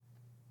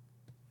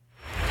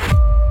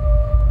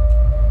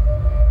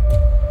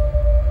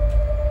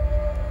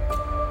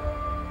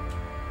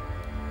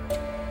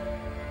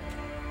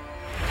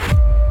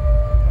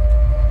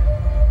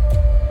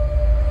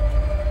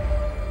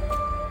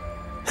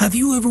Have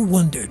you ever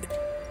wondered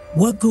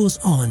what goes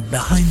on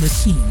behind the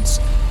scenes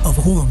of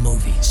horror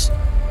movies?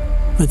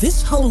 For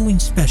this Halloween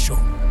special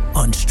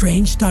on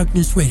Strange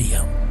Darkness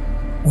Radio,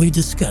 we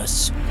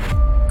discuss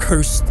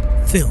cursed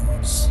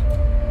films.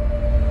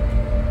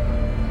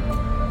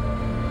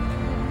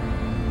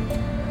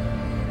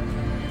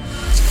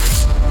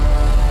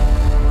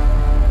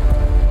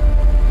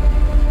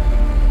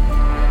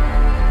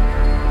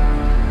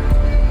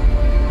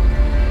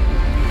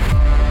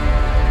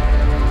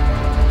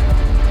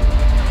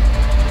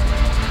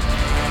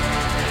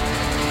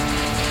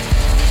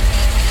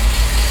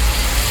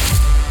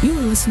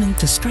 Listening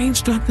to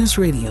Strange Darkness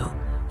Radio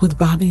with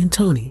Bobby and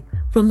Tony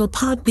from the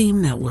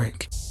Podbeam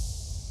Network.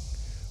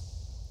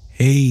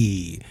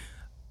 Hey,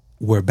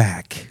 we're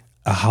back.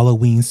 A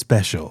Halloween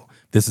special.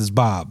 This is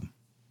Bob.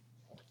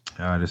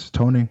 This is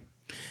Tony.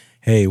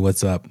 Hey,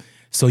 what's up?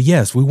 So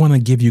yes, we want to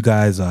give you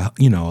guys a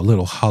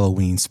little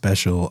Halloween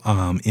special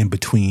in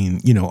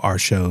between, our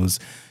shows,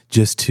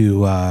 just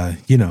to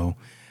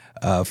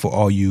for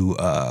all you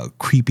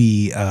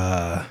creepy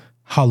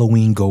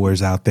Halloween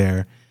goers out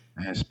there.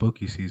 And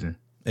spooky season.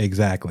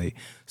 Exactly.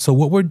 So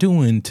what we're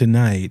doing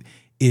tonight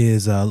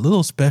is a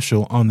little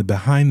special on the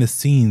behind the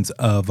scenes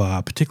of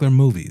particular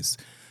movies.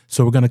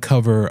 So we're going to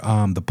cover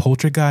The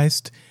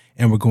Poltergeist,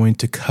 and we're going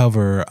to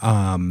cover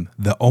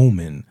The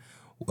Omen,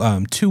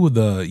 two of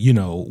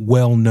the,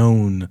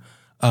 well-known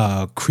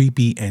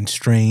creepy and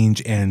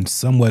strange and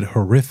somewhat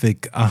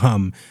horrific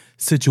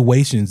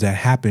situations that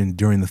happened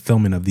during the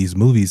filming of these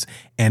movies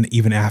and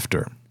even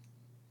after.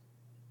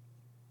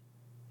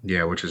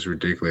 Yeah, which is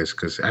ridiculous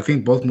because I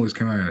think both movies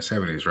came out in the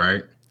 70s,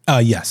 right?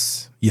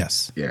 Yes.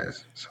 Yes.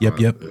 So, Yep.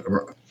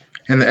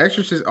 And The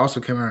Exorcist also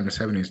came out in the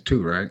 70s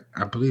too, right?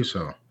 I believe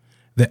so.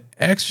 The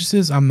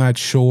Exorcist, I'm not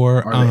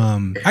sure. I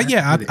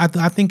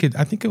think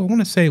I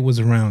want to say it was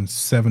around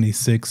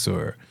 76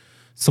 or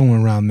somewhere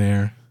around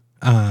there.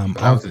 That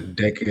was a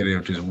decade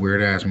of just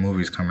weird ass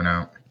movies coming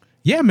out.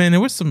 Yeah, man,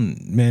 there were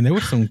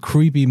some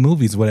creepy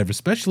movies, whatever,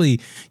 especially,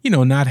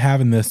 not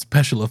having the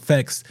special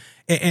effects.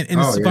 And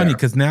it's funny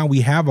because now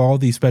we have all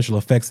these special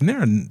effects, and there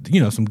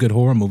are, some good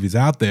horror movies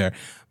out there.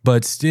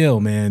 But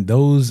still, man,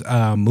 those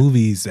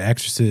movies, The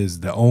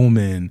Exorcist, The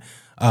Omen,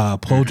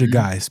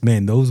 Poltergeist,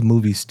 man, those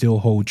movies still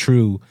hold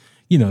true,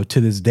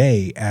 to this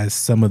day as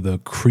some of the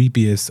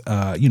creepiest,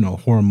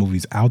 horror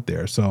movies out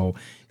there. So,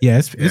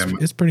 yeah,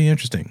 it's pretty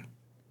interesting.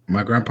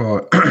 My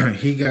grandpa,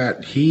 he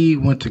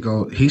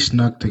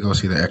snuck to go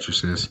see The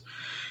Exorcist.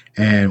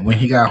 And when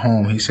he got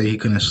home, he said he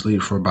couldn't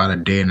sleep for about a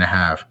day and a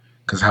half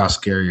because how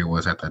scary it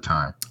was at that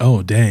time.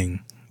 Oh,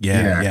 dang.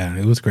 Yeah,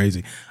 it was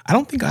crazy. I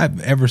don't think I've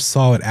ever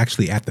saw it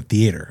actually at the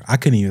theater. I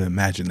couldn't even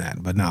imagine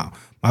that. But no,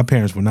 my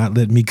parents would not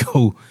let me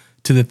go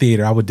to the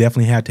theater. I would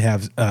definitely have to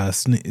have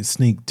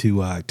sneak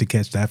to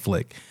catch that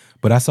flick.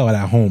 But I saw it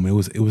at home. It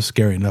was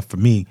scary enough for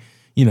me,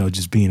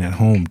 just being at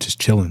home, just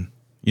chilling.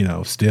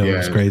 Still,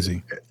 it's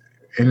crazy.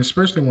 And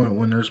especially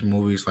when there's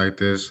movies like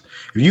this,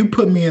 if you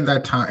put me in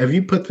that time, if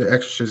you put The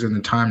Exorcist in the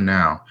time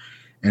now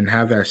and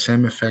have that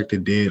same effect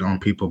it did on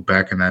people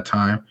back in that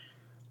time,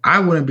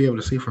 I wouldn't be able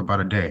to sleep for about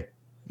a day.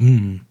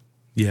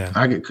 Yeah.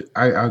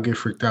 I'll get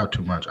freaked out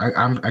too much.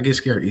 I get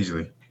scared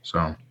easily.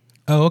 So.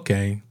 Oh,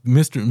 okay.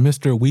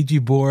 Mr.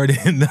 Ouija board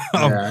and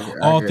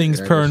all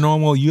things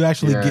paranormal. You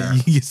actually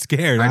get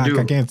scared.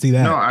 I can't see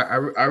that. No,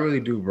 I really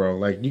do, bro.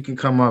 Like you can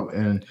come up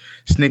and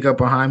sneak up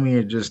behind me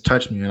and just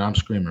touch me and I'm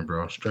screaming,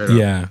 bro. Straight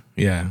up.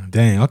 Yeah.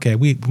 Dang. Okay.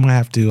 We might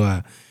have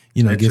to,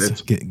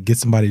 get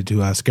somebody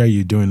to scare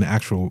you during the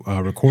actual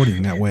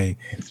recording. That way,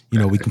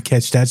 we can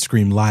catch that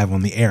scream live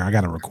on the air. I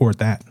got to record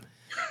that.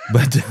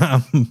 But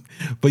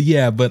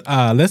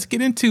let's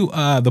get into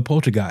The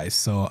Poltergeist.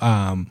 So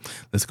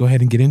let's go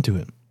ahead and get into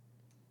it.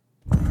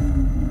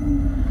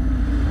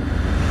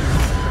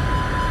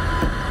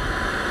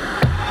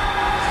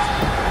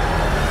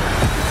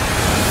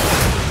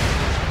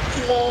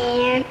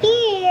 They're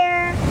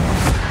here.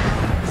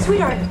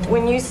 Sweetheart,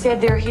 when you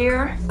said they're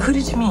here, who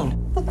did you mean?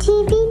 The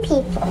TV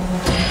people.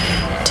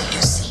 Do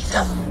you see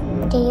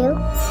them? Do you?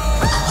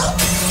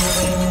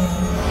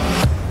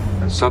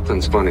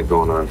 Something's funny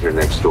going on here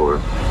next door.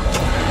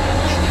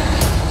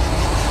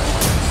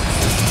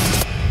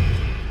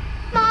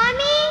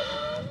 Mommy?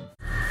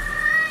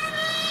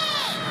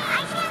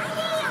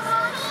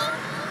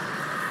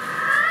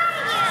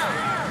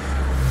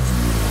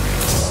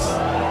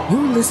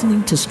 You're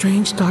listening to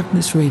Strange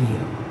Darkness Radio,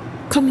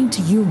 coming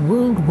to you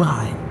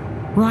worldwide,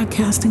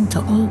 broadcasting to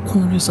all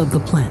corners of the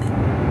planet.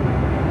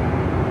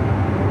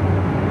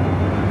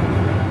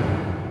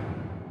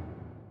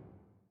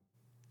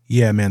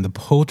 Yeah, man, The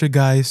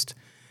Poltergeist,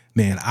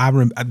 man,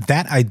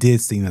 I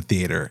did see in the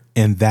theater,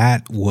 and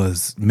that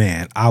was,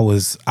 man, I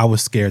was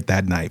scared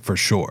that night for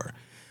sure.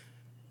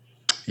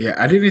 Yeah,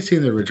 I didn't see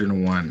the original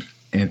one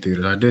in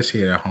theaters. I did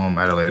see it at home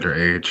at a later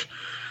age.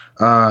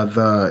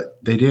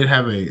 They did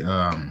have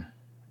a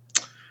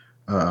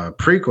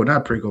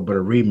prequel, but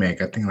a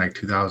remake. I think like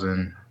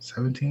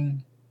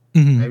 2017,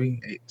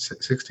 maybe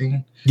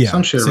 16,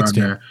 some shit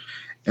 16. Around there.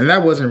 And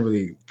that wasn't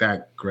really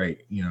that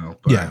great,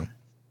 But,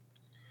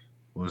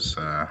 was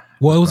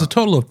well, it was a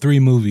total of 3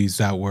 movies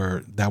that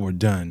were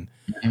done.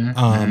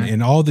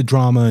 And all the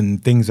drama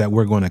and things that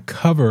we're going to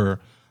cover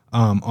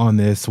on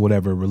this,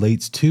 whatever,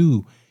 relates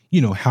to,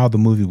 you know, how the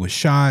movie was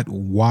shot,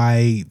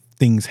 why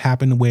things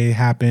happened the way it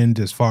happened,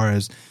 as far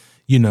as,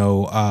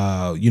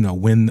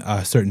 when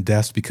certain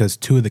deaths, because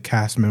 2 of the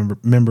cast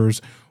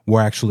members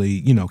were actually,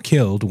 you know,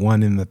 killed,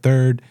 one in the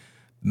third,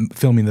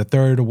 filming the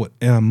third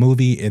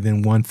movie, and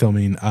then one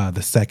filming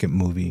the second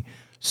movie.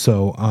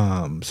 So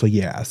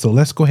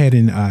let's go ahead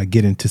and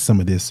get into some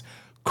of this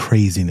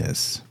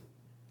craziness.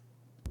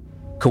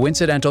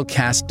 Coincidental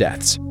cast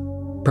deaths.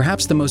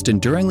 Perhaps the most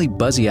enduringly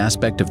buzzy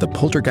aspect of the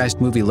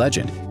Poltergeist movie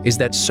legend is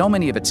that so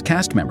many of its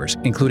cast members,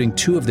 including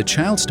 2 of the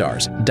child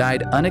stars,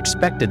 died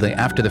unexpectedly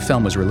after the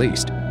film was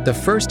released. The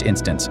first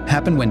instance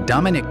happened when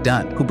Dominique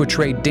Dunne, who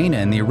portrayed Dana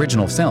in the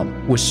original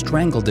film, was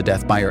strangled to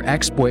death by her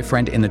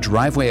ex-boyfriend in the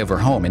driveway of her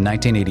home in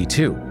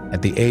 1982,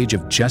 at the age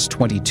of just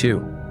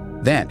 22.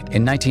 Then,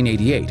 in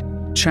 1988,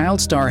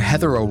 child star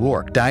Heather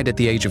O'Rourke died at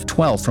the age of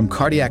 12 from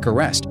cardiac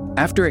arrest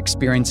after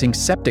experiencing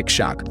septic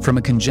shock from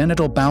a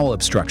congenital bowel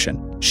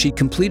obstruction. She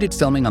completed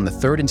filming on the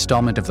 3rd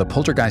installment of the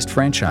Poltergeist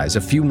franchise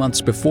a few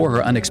months before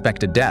her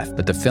unexpected death,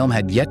 but the film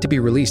had yet to be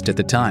released at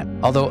the time.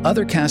 Although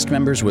other cast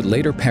members would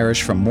later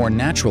perish from more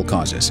natural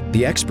causes,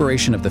 the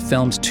expiration of the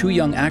film's 2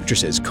 young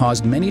actresses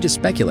caused many to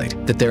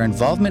speculate that their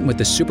involvement with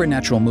the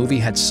supernatural movie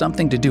had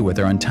something to do with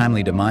their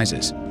untimely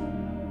demises.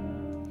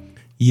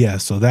 Yeah,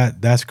 so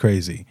that's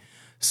crazy.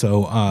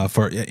 So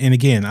and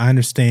again, I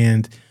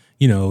understand,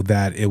 you know,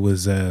 that it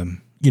was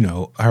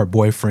her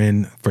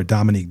boyfriend, for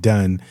Dominique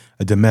Dunne,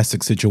 a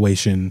domestic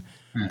situation.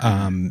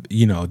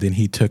 Then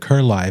he took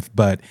her life,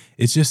 but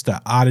it's just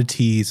the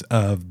oddities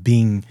of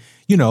being,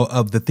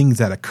 of the things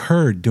that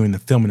occurred during the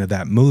filming of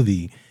that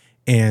movie.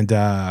 And,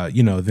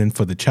 then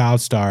for the child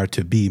star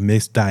to be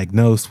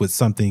misdiagnosed with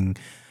something,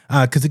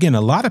 because again,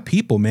 a lot of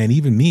people, man,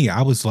 even me,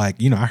 I was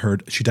like, I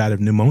heard she died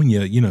of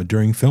pneumonia,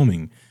 during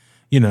filming,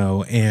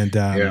 and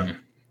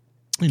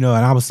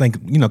I was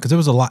thinking, because there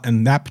was a lot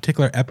in that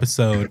particular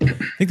episode. I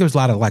think there was a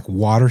lot of like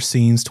water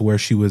scenes to where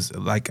she was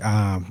like,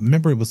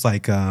 remember it was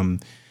like,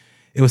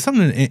 it was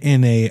something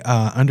in a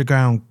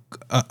underground,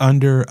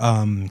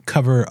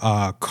 cover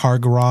car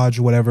garage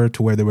or whatever,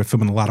 to where they were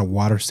filming a lot of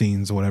water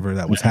scenes or whatever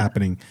that was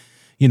happening,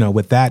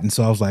 with that. And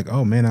so I was like,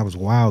 oh man, that was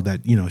wild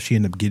that, she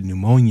ended up getting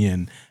pneumonia,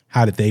 and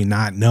how did they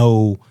not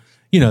know,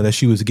 that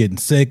she was getting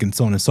sick and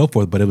so on and so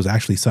forth, but it was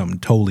actually something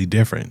totally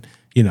different,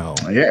 Yeah,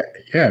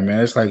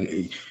 man. It's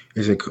like,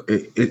 is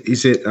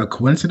it a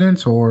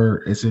coincidence,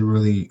 or is it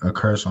really a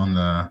curse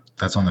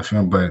that's on the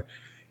film? But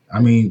I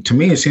mean, to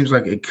me, it seems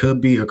like it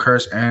could be a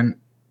curse and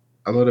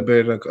a little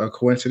bit of a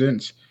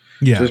coincidence.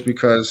 Yeah. Just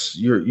because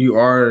you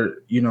are,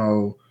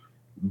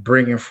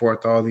 bringing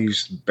forth all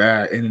these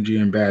bad energy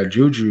and bad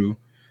juju,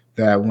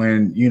 that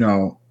when,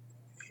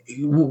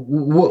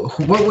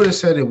 what would have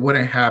said it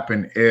wouldn't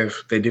happen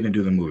if they didn't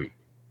do the movie?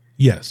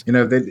 Yes.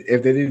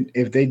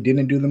 If they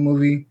didn't do the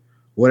movie,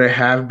 would it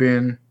have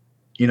been,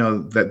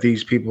 that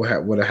these people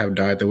would have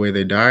died the way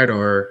they died,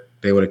 or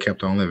they would have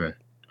kept on living?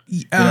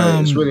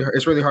 It's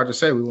really hard to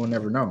say. We will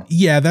never know.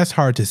 Yeah, that's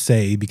hard to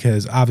say,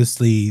 because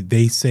obviously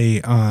they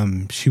say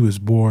she was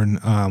born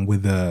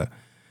with a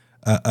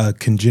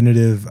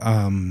congenitive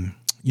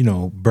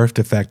birth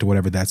defect or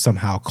whatever that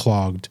somehow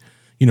clogged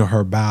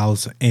her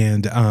bowels,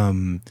 and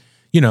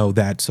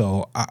that.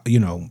 So I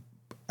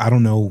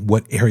don't know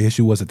what area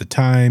she was at the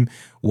time.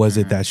 Was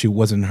it that she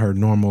wasn't her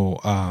normal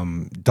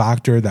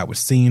doctor that was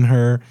seeing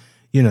her?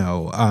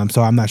 So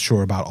I'm not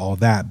sure about all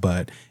that,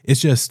 but it's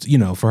just,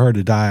 for her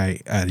to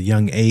die at a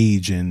young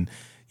age, and,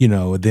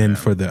 then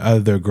for the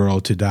other girl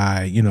to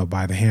die,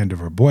 by the hand of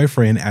her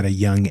boyfriend at a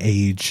young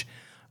age,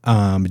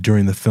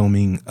 during the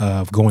filming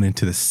of going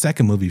into the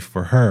second movie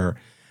for her.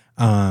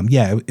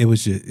 It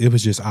was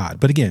just odd.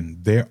 But again,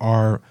 there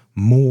are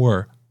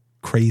more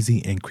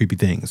crazy and creepy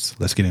things.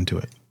 Let's get into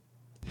it.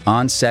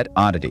 On-set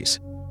oddities.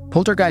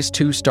 Poltergeist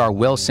 2 star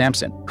Will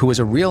Sampson, who was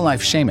a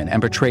real-life shaman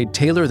and portrayed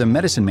Taylor the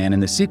Medicine Man in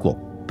the sequel,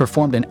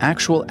 performed an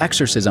actual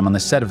exorcism on the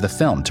set of the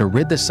film to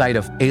rid the site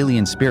of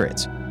alien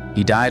spirits.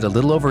 He died a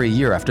little over a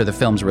year after the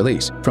film's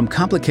release from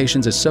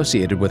complications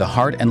associated with a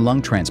heart and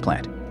lung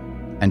transplant.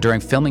 And during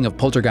filming of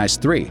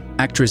Poltergeist 3,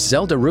 actress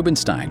Zelda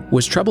Rubinstein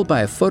was troubled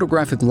by a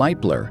photographic light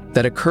blur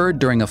that occurred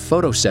during a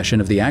photo session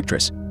of the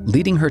actress,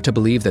 leading her to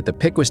believe that the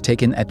pic was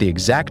taken at the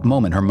exact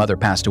moment her mother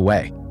passed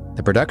away.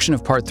 The production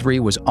of Part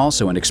 3 was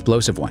also an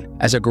explosive one,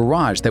 as a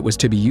garage that was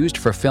to be used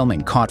for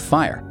filming caught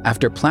fire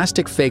after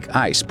plastic fake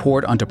ice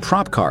poured onto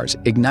prop cars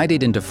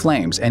ignited into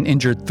flames and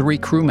injured 3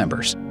 crew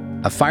members.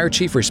 A fire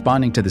chief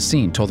responding to the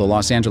scene told the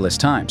Los Angeles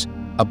Times,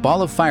 "A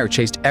ball of fire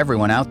chased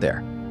everyone out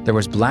there. There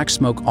was black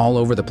smoke all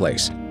over the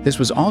place. This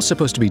was all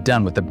supposed to be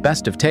done with the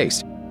best of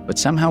taste, but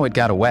somehow it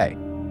got away."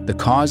 The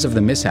cause of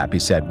the mishap, he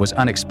said, was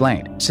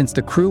unexplained, since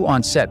the crew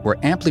on set were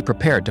amply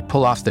prepared to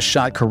pull off the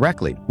shot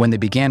correctly when they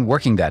began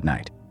working that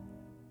night.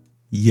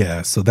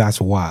 Yeah, so that's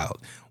wild.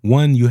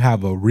 One, you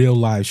have a real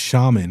live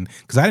shaman,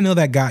 because I didn't know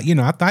that guy,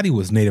 I thought he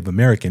was Native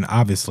American,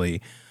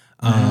 obviously.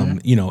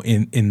 You know,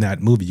 in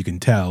that movie, you can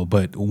tell.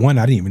 But one,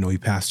 I didn't even know he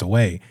passed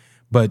away.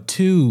 But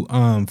two,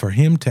 for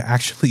him to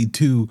actually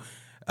do,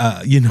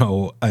 you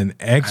know, an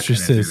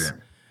exorcist,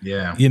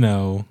 you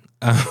know,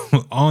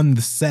 on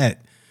the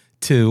set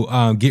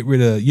to get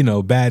rid of, you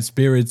know, bad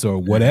spirits or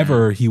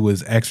whatever he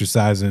was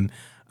exorcising,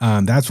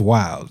 that's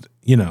wild,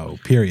 you know,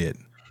 period.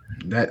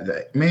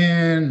 That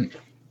man,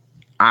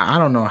 I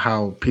don't know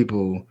how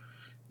people,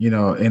 you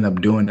know, end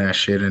up doing that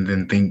shit and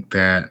then think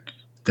that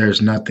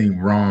there's nothing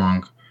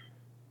wrong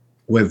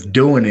with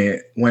doing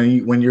it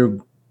when you're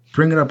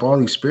bringing up all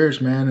these spirits,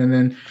 man. And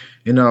then,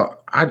 you know,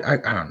 I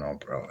don't know,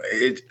 bro.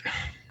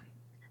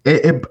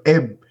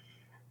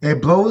 It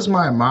blows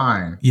my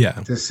mind,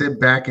 to sit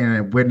back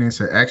and witness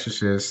an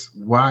exorcist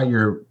while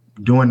you're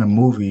doing a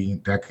movie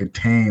that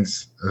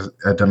contains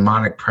a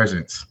demonic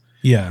presence.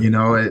 Yeah, you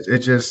know, it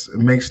just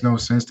makes no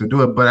sense to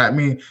do it. But I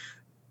mean,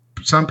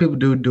 some people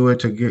do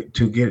it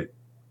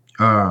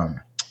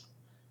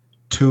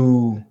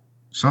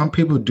some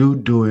people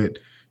do it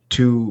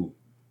to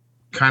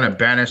kind of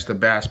banish the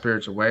bad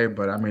spirits away.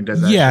 But I mean, does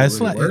that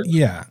really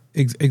work?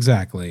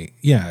 Exactly.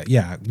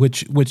 Yeah.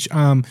 Which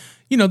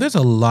you know, there's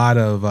a lot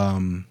of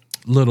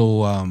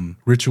little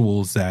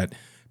rituals that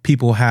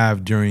people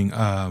have during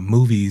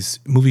movie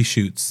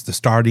shoots, the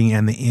starting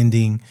and the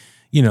ending,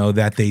 you know,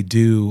 that they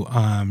do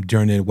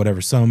during it,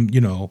 whatever. Some, you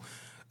know,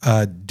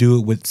 do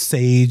it with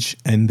sage,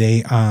 and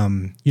they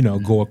you know,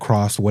 go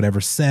across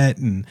whatever set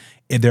and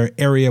in their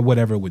area,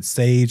 whatever, with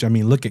sage. I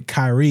mean, look at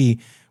Kyrie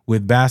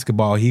with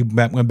basketball. He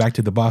went back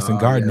to the Boston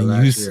Garden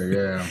and used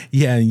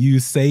and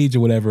used sage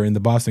or whatever in the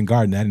Boston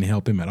Garden. That didn't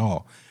help him at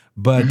all.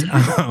 But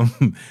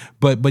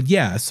but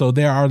yeah, so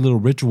there are little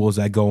rituals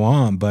that go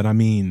on. But I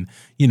mean,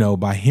 you know,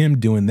 by him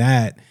doing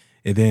that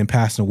and then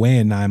passing away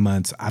in 9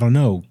 months, I don't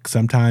know.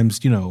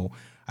 Sometimes, you know,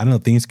 I don't know,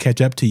 things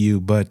catch up to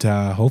you. But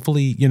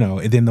hopefully, you know,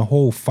 and then the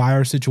whole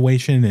fire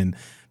situation and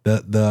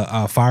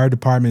the fire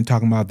department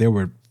talking about there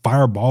were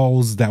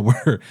fireballs that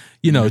were,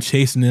 you know,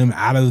 chasing them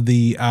out of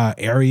the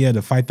area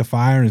to fight the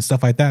fire and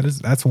stuff like that.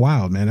 That's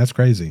wild, man. That's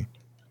crazy.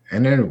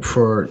 And then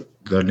for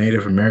the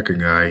Native American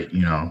guy,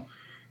 you know,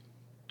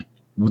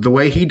 the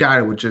way he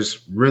died was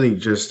just really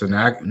just an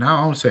I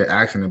won't say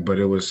accident, but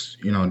it was,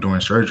 you know,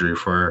 doing surgery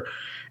for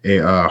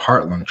a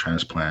heart-lung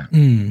transplant.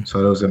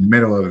 So it was in the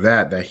middle of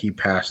that he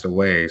passed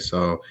away.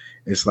 So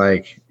it's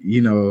like,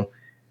 you know,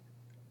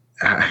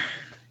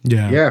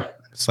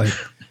 it's like,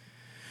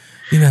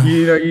 you know,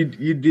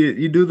 you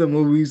do the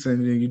movies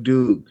and you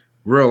do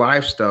real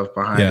life stuff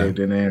behind it,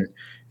 and then,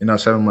 you know,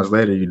 7 months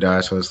later you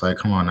die. So it's like,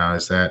 come on now,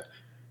 is that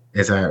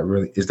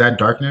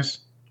darkness,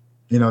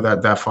 you know,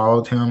 that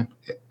followed him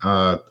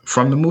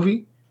from the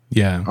movie,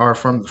 or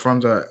from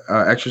the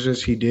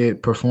exorcist he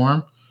did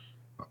perform?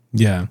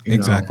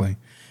 Exactly.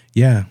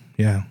 You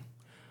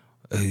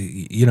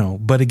know,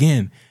 but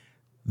again,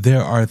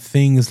 there are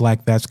things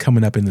like that's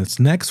coming up in this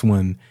next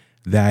one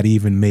that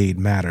even made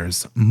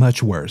matters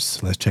much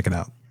worse. Let's check it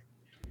out.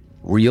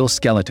 Real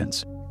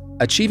skeletons.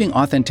 Achieving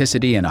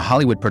authenticity in a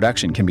Hollywood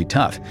production can be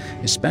tough,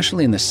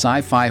 especially in the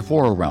sci-fi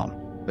horror realm.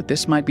 But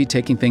this might be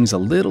taking things a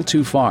little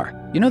too far.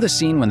 You know the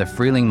scene when the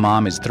Freeling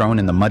mom is thrown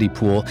in the muddy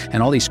pool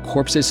and all these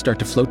corpses start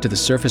to float to the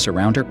surface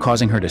around her,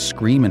 causing her to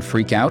scream and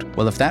freak out?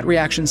 Well, if that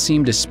reaction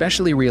seemed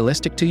especially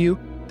realistic to you,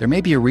 there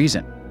may be a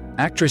reason.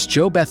 Actress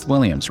Jo Beth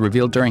Williams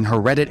revealed during her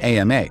Reddit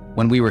AMA,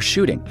 "When we were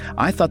shooting,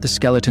 I thought the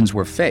skeletons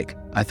were fake.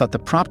 I thought the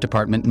prop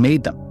department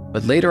made them.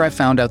 But later I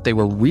found out they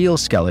were real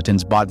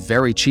skeletons bought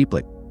very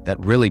cheaply. That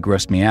really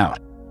grossed me out."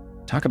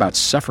 Talk about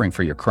suffering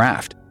for your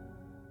craft.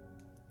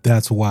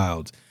 That's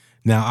wild.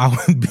 Now, I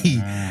would be,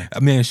 man,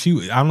 I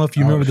don't know if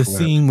you remember the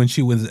scene when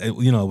she was,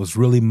 you know, it was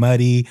really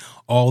muddy,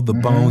 all the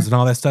bones and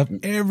all that stuff.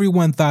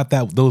 Everyone thought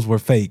that those were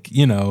fake,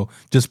 you know,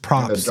 just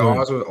props. And the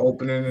doors were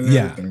opening and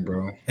everything,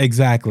 bro.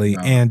 Exactly.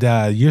 No.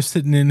 And you're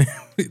sitting in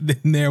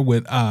there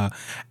with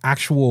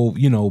actual,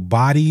 you know,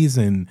 bodies,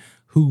 and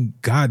who,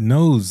 God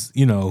knows,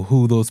 you know,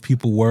 who those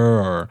people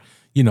were, or,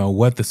 you know,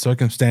 what the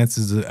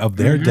circumstances of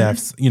their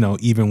deaths, you know,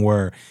 even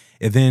were.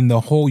 And then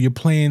you're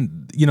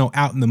playing, you know,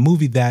 out in the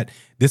movie that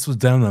this was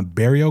done on a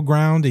burial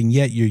ground, and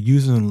yet you're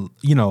using,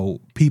 you know,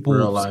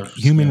 people's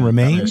human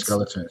remains.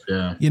 Skeletons,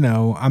 You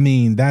know, I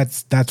mean,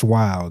 that's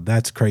wild.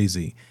 That's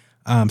crazy.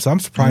 So I'm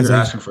surprised. You're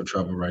asking for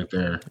trouble right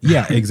there.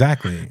 Yeah,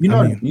 exactly. you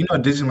know,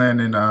 Disneyland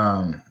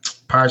and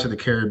Pirates of the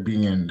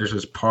Caribbean, there's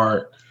this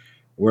part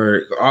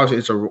where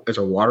obviously it's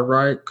a water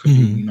ride, because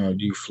you know,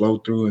 you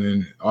float through and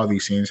then all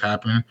these scenes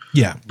happen.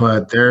 Yeah.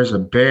 But there's a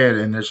bed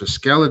and there's a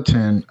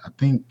skeleton. I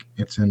think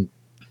it's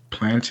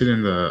implanted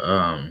in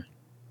the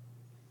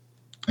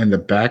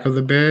back of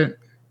the bed,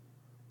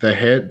 the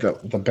head,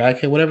 the back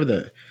head, whatever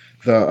that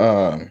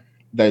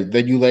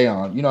you lay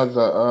on. You know,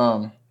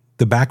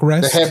 the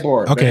backrest, the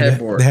headboard. Okay,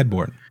 the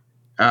headboard.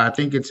 I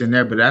think it's in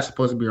there, but that's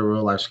supposed to be a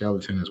real life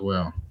skeleton as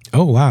well.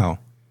 Oh wow.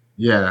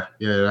 Yeah,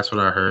 that's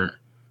what I heard.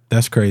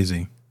 That's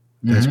crazy.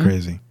 That's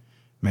crazy,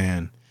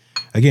 man.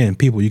 Again,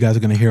 people, you guys are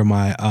going to hear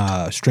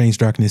my Strange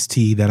Darkness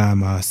tea that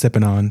I'm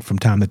sipping on from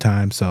time to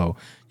time. So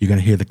you're going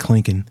to hear the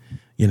clinking,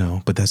 you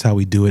know, but that's how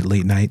we do it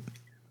late night.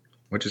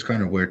 which is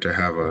kind of weird to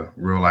have a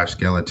real life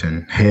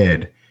skeleton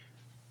head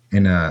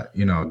in a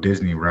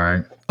Disney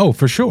ride. Oh,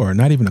 for sure,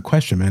 not even a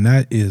question, man.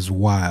 That is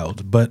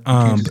wild. But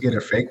you just get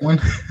a fake one.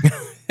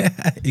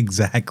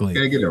 Exactly. You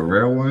gotta get a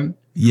real one.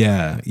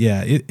 Yeah,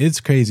 it's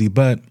crazy,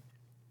 but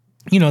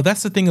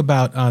that's the thing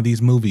about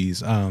these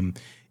movies.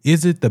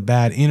 Is it the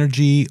bad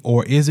energy,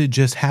 or is it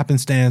just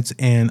happenstance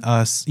and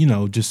us,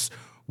 just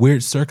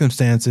weird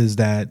circumstances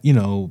that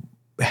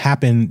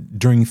happen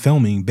during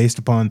filming based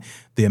upon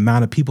the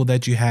amount of people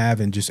that you have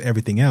and just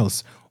everything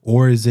else,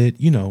 or is it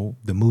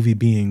the movie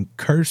being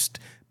cursed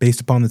based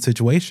upon the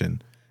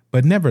situation?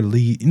 But never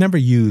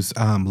use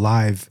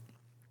live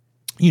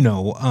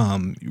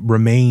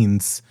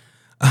remains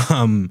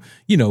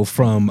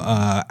from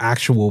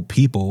actual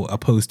people,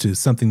 opposed to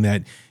something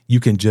that you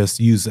can just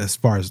use as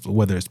far as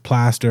whether it's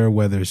plaster,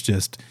 whether it's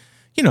just,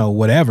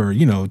 whatever,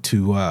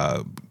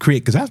 to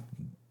create. Because that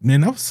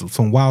was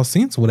some wild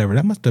scenes or whatever.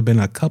 That must have been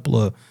a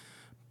couple of,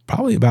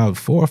 probably about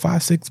 4 or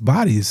 5, 6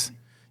 bodies,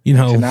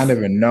 To not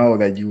even know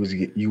that you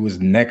was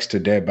next to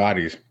dead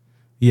bodies.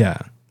 Yeah,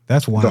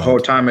 that's wild. The whole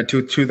time in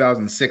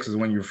 2006 is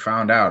when you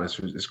found out.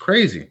 It's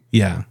crazy.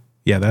 Yeah,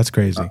 that's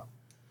crazy.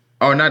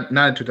 Not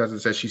in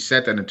 2006. She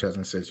said that in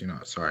 2006.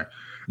 Sorry.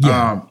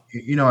 Yeah.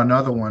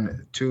 Another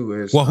one too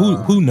is. Well,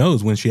 who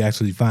knows when she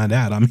actually found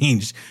out? I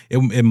mean,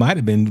 it might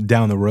have been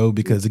down the road,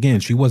 because again,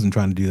 she wasn't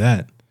trying to do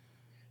that.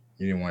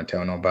 You didn't want to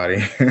tell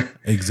nobody.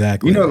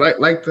 Exactly.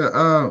 Like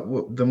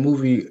the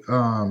movie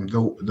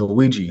the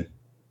Ouija.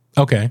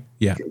 Okay.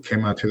 Yeah. It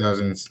came out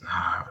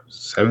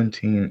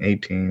 2017,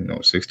 18, no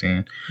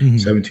 16, Mm-hmm.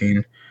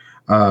 17.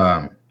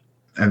 And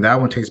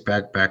that one takes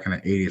back in the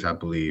 80s, I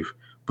believe.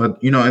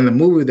 But in the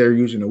movie they're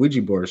using a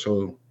Ouija board.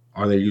 So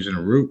are they using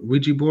a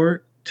Ouija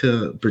board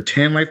to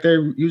pretend like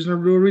they're using a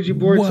real Ouija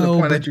board to the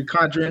point that you're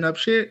conjuring up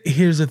shit?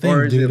 Here's the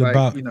thing, dude,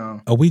 about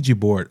a Ouija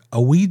board.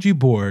 A Ouija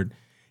board,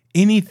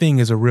 anything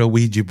is a real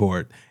Ouija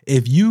board.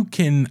 If you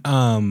can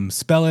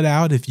spell it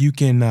out, if you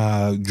can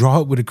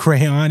draw it with a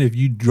crayon, if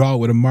you draw it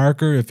with a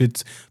marker, if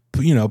it's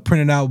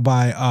printed out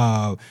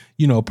by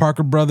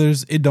Parker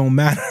Brothers, it don't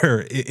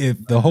matter.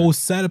 If the whole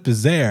setup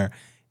is there,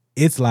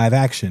 it's live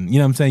action. You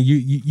know what I'm saying?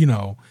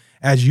 You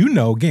as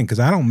again, because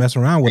I don't mess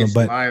around with them,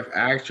 but live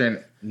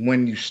action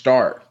when you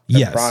start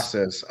the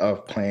process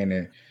of playing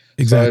it.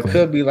 Exactly. So it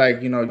could be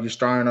like, you're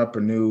starting up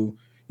a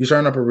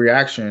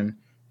reaction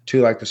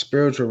to like the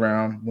spiritual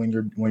realm when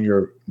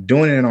you're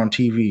doing it on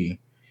TV,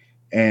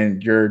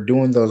 and you're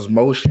doing those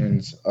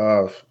motions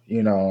of,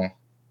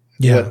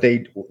 what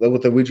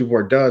the Ouija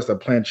board does, the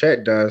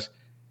planchette does,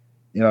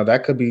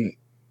 that could be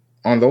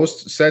on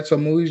those sets of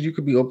movies. You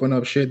could be opening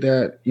up shit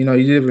that, you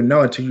didn't even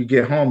know until you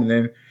get home. And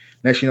then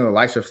next, the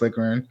lights are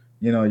flickering,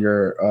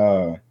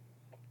 your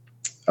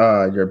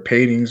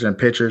paintings and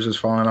pictures is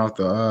falling off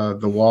the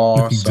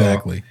wall.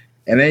 Exactly. So,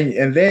 and then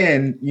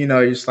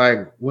it's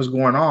like, what's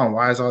going on?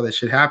 Why is all this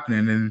shit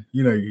happening? And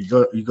you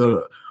go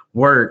to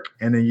work,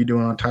 and then you're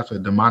doing on top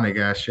of demonic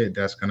ass shit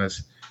that's gonna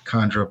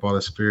conjure up all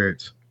the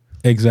spirits.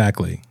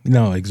 Exactly.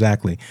 No,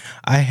 exactly.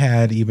 I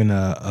had even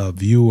a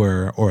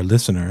viewer or a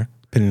listener,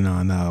 depending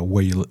on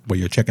where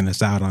you're checking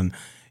this out, on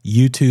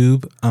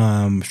YouTube,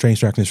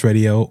 Strange Darkness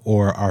Radio,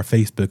 or our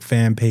Facebook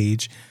fan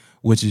page,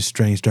 which is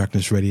Strange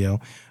Darkness Radio.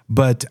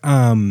 But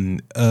a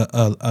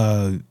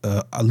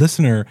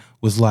listener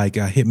was like,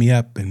 hit me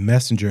up in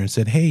Messenger and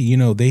said, hey,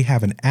 they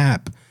have an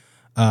app,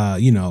 for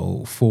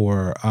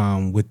for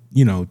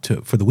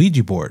the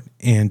Ouija board,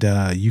 and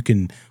you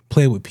can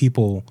play with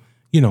people,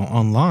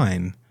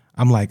 online.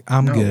 I'm like,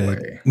 I'm good.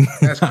 Way.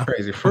 That's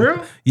crazy. For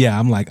real? Yeah,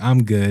 I'm like,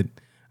 I'm good.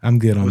 I'm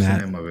good on What's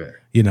that. the name of it?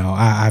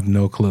 I have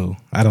no clue.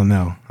 I don't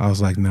know. I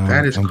was like, no,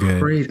 that is I'm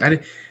crazy.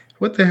 good.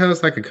 What the hell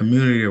is like a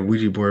community of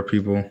Ouija board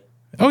people?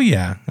 Oh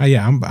yeah,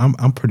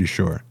 I'm pretty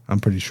sure.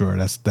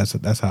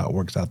 That's how it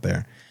works out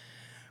there.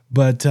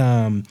 But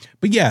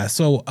yeah.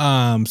 So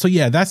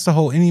yeah, that's the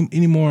whole.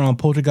 Any more on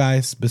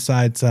Poltergeist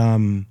besides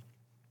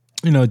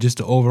just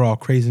the overall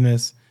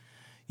craziness?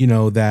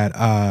 That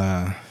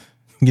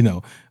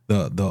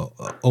the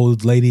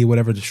old lady,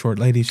 whatever, the short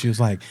lady, she was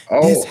like,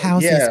 this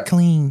house is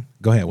clean.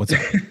 Go ahead. What's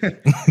up?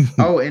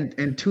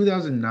 In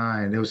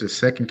 2009, there was a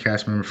second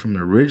cast member from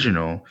the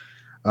original,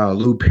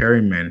 Lou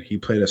Perryman. He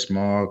played a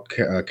small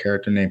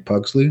character named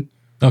Pugsley.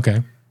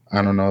 Okay.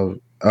 I don't know.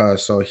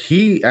 So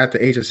he, at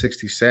the age of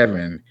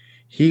 67,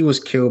 he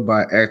was killed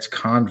by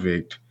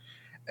ex-convict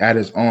at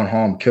his own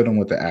home, killed him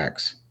with the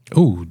axe.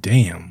 Oh,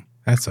 damn.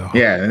 That's a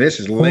and this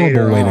is horrible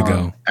later way on, to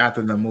go.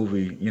 after the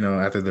movie,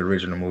 after the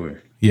original movie.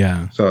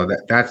 Yeah. So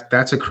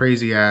that's a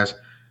crazy ass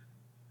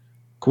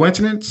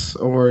coincidence,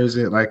 or is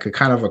it like a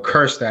kind of a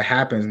curse that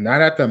happens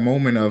not at the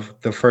moment of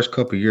the first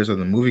couple of years of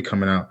the movie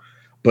coming out,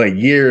 but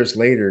years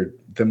later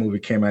the movie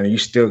came out and you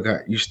still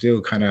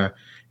kind of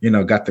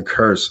got the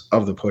curse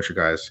of the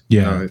Poltergeist.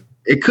 Yeah.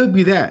 It could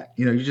be that,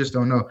 you just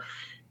don't know.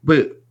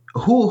 But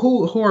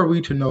who are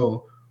we to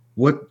know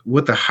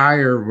what the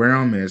higher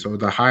realm is, or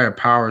the higher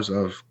powers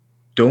of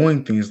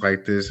doing things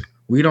like this?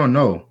 We don't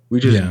know. We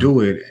just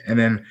do it, and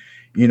then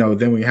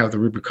then we have the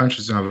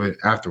repercussions of it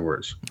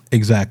afterwards.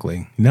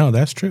 Exactly. No,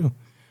 that's true.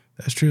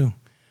 That's true.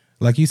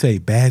 Like you say,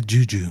 bad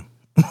juju.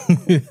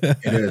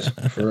 It is,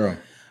 for real.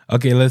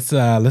 Okay, let's go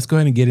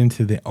ahead and get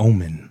into The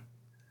Omen.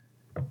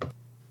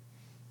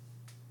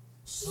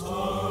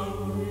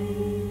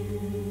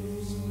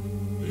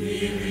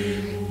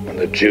 When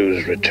the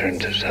Jews return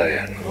to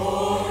Zion,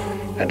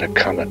 and a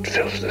comet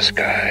fills the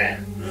sky,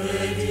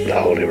 the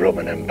Holy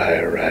Roman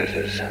Empire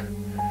rises,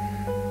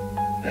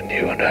 and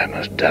you and I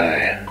must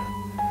die.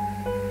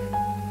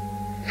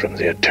 From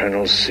the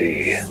eternal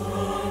sea,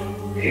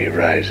 he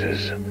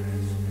rises,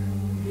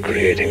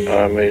 creating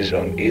armies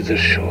on either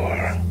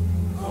shore,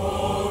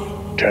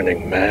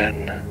 turning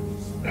man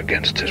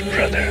against his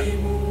brother,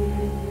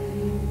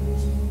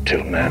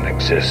 till man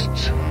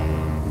exists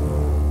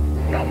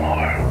no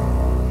more.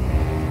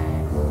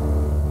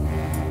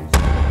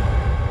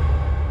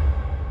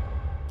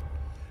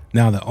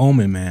 Now, The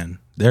Omen, man,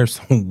 there's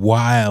some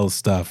wild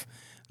stuff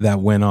that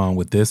went on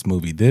with this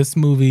movie. This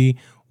movie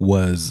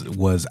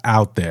was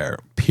out there,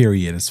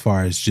 period, as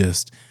far as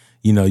just,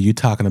 you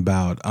talking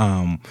about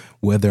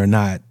whether or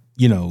not,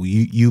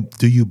 you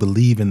do you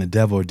believe in the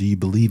devil or do you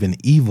believe in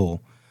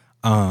evil?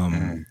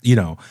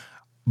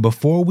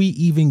 Before we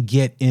even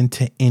get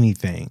into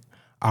anything,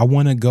 I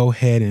want to go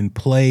ahead and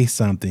play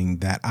something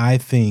that I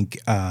think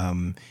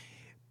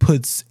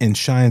puts and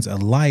shines a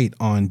light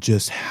on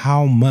just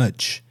how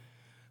much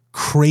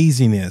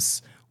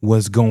craziness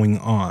was going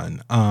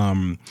on.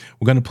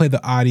 We're going to play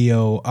the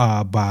audio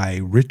by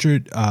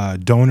Richard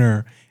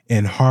Donner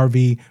and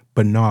Harvey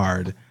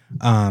Bernard,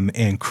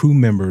 and crew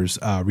members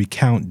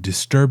recount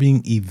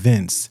disturbing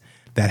events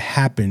that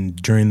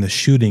happened during the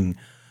shooting,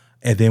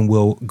 and then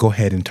we'll go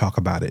ahead and talk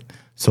about it.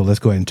 So let's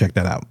go ahead and check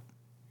that out.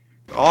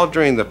 All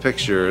during the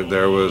picture,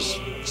 there was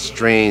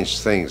strange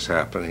things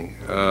happening.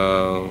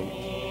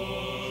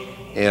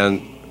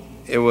 And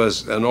it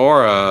was an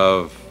aura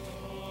of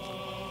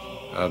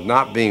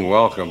not being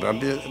welcomed. I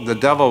mean, the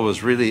devil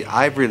was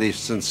I really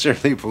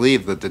sincerely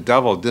believe that the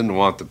devil didn't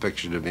want the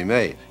picture to be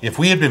made. If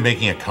we had been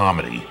making a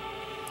comedy,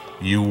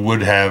 you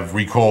would have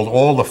recalled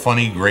all the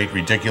funny, great,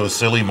 ridiculous,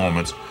 silly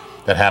moments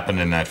that happened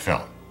in that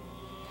film.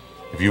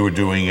 If you were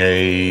doing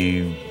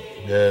a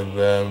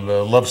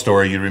love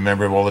story, you'd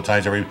remember all the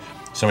times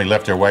somebody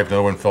left their wife,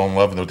 no one fell in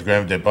love with the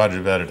granddad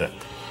budget.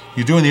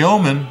 You're doing The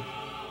Omen,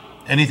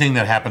 anything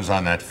that happens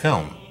on that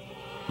film.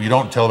 You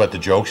don't tell about the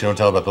jokes, you don't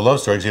tell about the love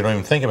stories, you don't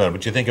even think about it,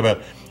 but you think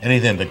about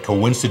anything that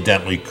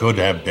coincidentally could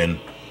have been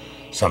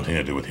something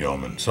to do with The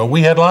Omen. So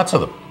we had lots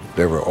of them.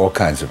 There were all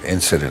kinds of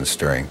incidents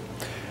during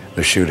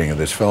the shooting of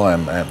this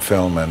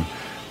film, and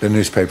the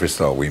newspapers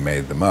thought we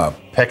made them up.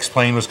 Peck's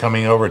plane was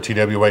coming over, a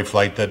TWA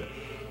flight that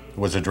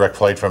was a direct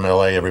flight from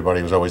LA,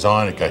 everybody was always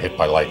on, it got hit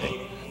by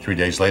lightning. 3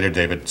 days later,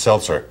 David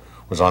Seltzer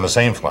was on the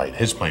same flight,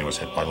 his plane was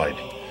hit by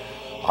lightning.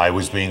 I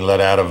was being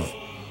let out of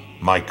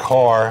my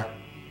car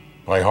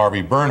by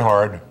Harvey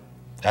Bernhard,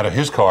 out of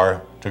his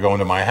car to go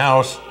into my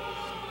house,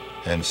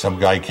 and some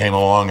guy came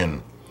along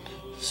and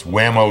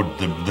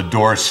whammoed the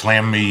door,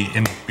 slammed me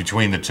in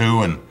between the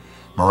two, and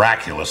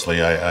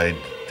miraculously I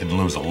didn't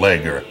lose a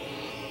leg or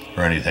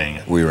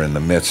anything. We were in the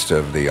midst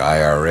of the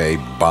IRA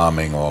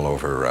bombing all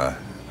over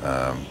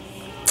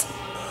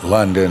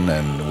London,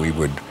 and we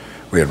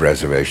had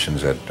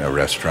reservations at a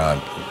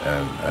restaurant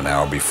an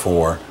hour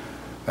before.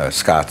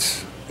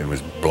 Scott's, it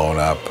was blown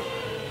up.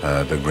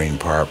 The Green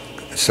Park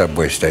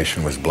subway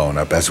station was blown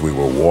up as we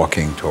were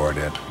walking toward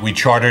it. We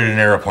chartered an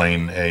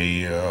airplane,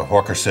 a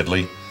Hawker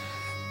Siddeley.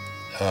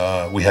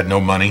 We had no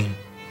money.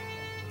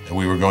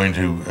 We were going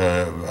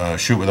to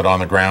shoot with it on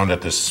the ground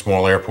at this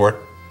small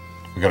airport.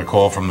 We got a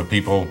call from the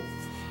people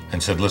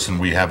and said, listen,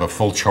 we have a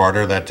full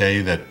charter that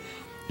day that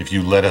if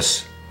you let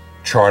us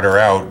charter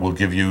out, we'll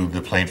give you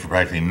the plane for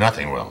practically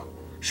nothing. Well,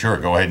 sure,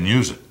 go ahead and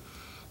use it.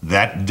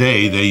 That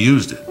day they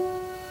used it.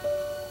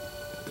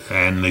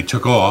 And they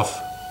took off.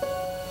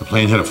 The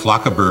plane hit a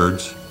flock of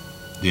birds.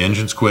 The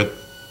engines quit.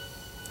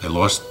 They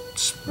lost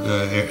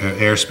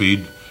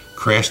airspeed,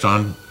 crashed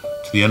on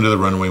to the end of the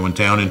runway, went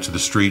down into the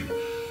street,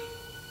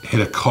 hit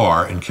a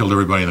car and killed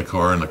everybody in the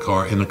car. In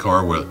the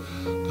car were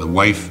the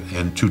wife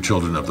and 2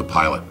 children of the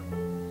pilot.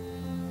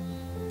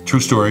 True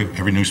story.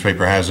 Every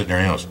newspaper has it and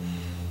everything else.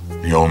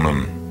 The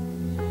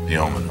Omen. The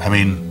Omen. I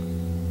mean,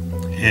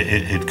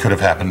 it could have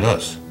happened to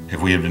us.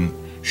 If we had been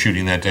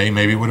shooting that day,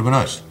 maybe it would have been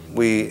us.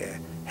 We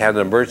had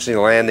an emergency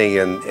landing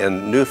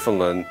in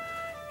Newfoundland,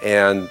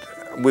 and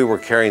we were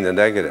carrying the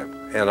negative.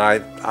 And I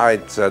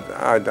said,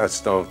 I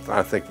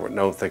don't think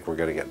we're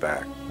going to get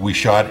back. We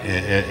shot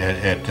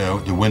at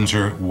the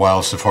Windsor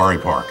Wild Safari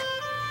Park.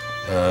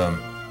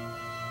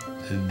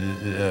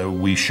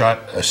 We shot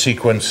a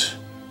sequence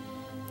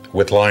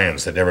with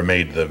lions that never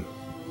made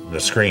the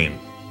screen.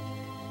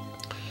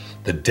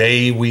 The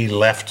day we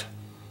left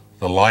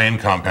the lion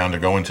compound to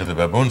go into the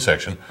baboon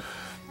section,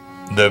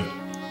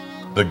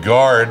 the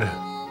guard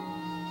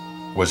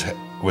was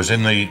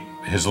in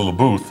his little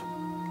booth,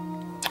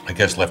 I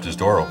guess left his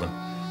door open.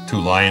 2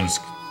 lions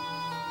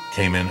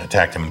came in,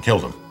 attacked him, and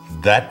killed him.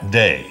 That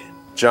day,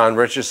 John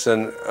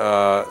Richardson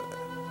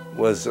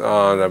was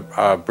on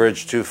a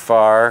bridge too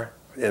far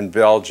in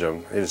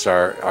Belgium. He's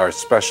our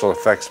special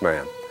effects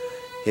man.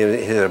 He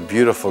had a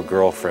beautiful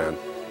girlfriend.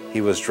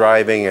 He was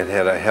driving and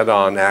had a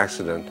head-on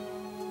accident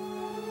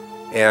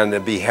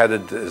and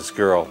beheaded his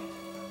girl.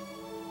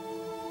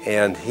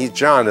 And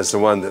John is the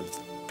one that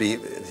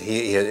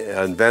he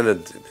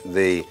invented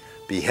the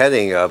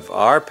beheading of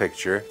our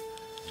picture.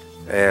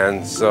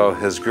 And so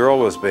his girl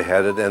was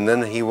beheaded, and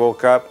then he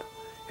woke up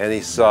and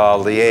he saw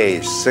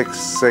Liège,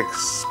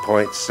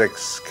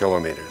 6.6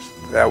 kilometers.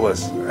 That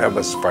was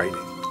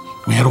frightening.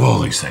 We had all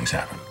these things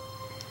happen.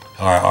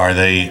 Are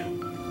they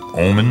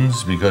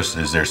omens? Because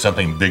is there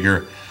something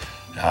bigger?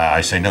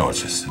 I say no,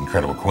 it's just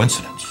incredible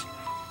coincidence.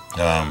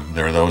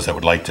 There are those that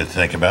would like to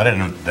think about it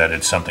and that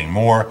it's something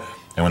more.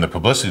 And when the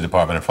publicity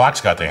department and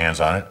Fox got their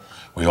hands on it,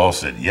 we all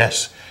said,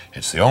 yes,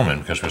 it's the omen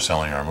because we're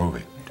selling our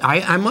movie.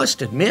 I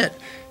must admit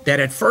that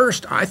at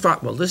first I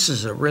thought, well, this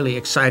is a really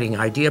exciting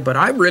idea, but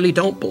I really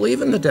don't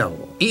believe in the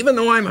devil. Even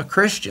though I'm a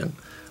Christian,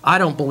 I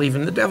don't believe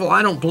in the devil.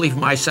 I don't believe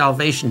my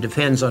salvation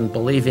depends on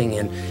believing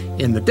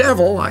in the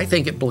devil. I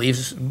think it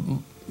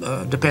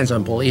depends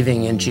on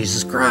believing in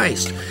Jesus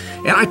Christ.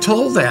 And I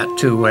told that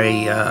to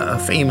a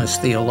famous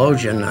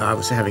theologian I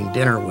was having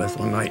dinner with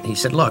one night. And he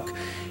said, look,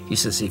 he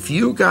says, if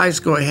you guys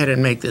go ahead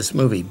and make this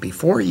movie,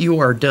 before you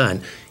are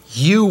done,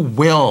 you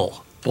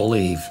will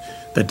believe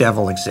the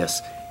devil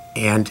exists.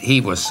 And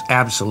he was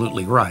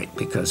absolutely right,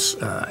 because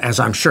as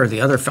I'm sure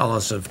the other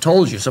fellows have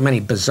told you, so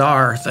many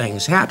bizarre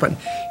things happen.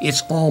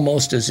 It's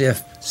almost as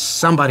if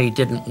somebody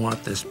didn't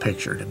want this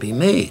picture to be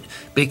made,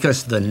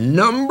 because the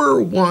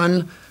number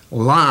one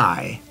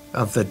lie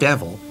of the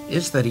devil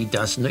is that he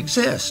doesn't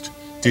exist.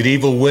 Did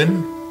evil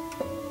win?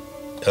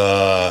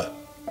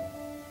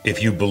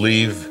 If you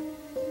believe,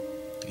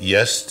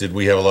 yes. Did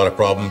we have a lot of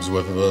problems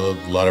with a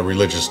lot of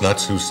religious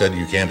nuts who said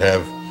you can't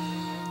have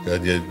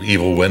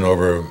evil win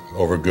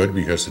over good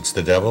because it's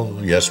the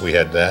devil? Yes, we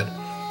had that.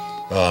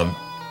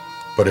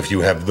 But if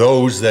you have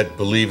those that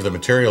believe the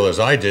material, as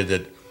I did,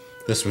 that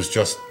this was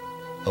just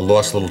a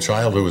lost little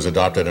child who was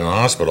adopted in a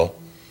hospital,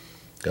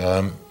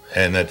 and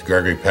that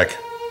Gregory Peck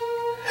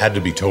had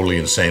to be totally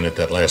insane at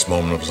that last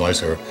moment of his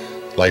life, or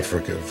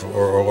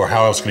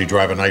how else could he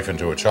drive a knife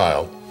into a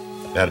child?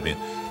 It had to be.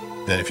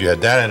 Then if you had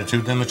that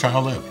attitude, then the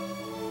child lived.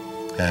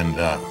 And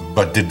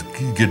but did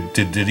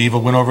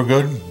evil win over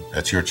good?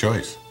 That's your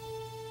choice.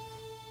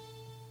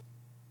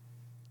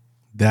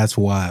 That's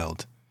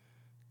wild.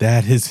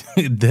 That is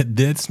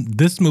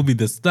this movie.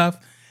 The stuff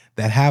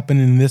that happened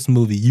in this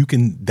movie,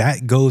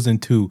 that goes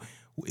into,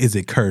 is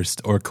it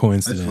cursed or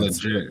coincidence?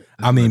 That's legit.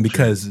 I mean,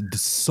 because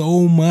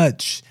so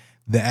much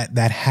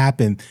that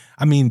happened.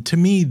 I mean, to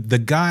me, the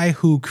guy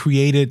who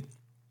created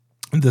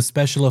the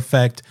special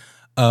effect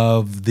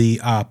of the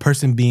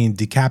person being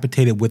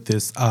decapitated with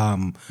this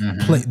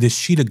this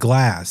sheet of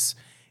glass,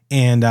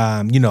 and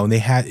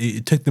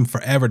it took them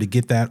forever to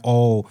get that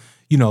all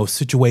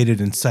situated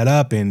and set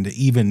up and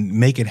even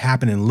make it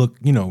happen and look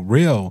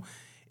real.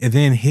 And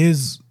then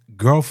his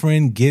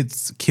girlfriend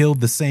gets killed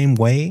the same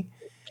way.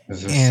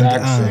 It's the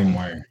exact same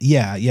way.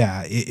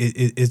 Yeah,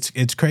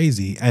 it's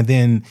crazy. And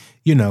then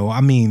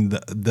I mean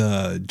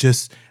the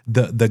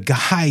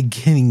guy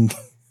getting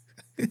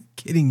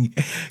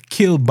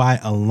killed by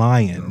a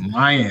lion.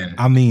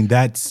 I mean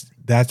that's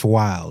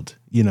wild.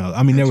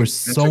 I mean there was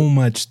so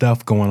much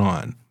stuff going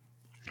on.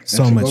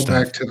 So much stuff.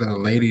 Go back to the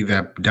lady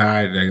that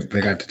died,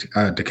 they got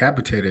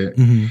decapitated.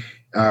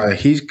 Mm-hmm.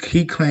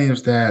 He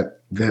claims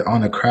that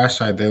on the crash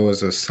site there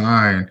was a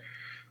sign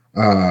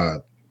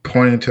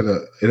pointing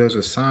to it was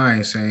a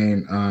sign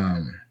saying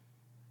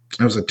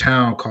it was a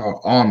town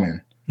called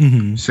Almond,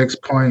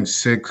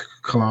 6.6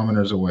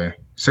 kilometers away.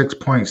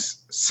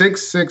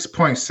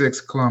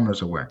 6.6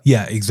 kilometers away.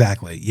 Yeah,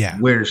 exactly. Yeah.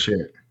 Weird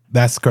shit.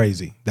 That's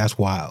crazy. That's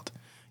wild.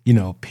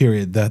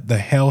 Period. The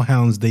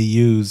hellhounds they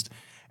used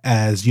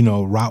as,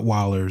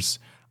 Rottweilers,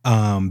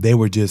 they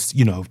were just,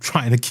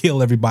 trying to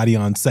kill everybody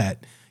on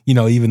set.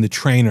 Even the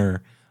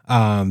trainer,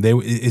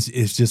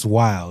 it's just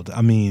wild.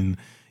 I mean,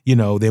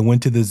 they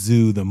went to the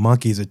zoo, the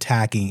monkeys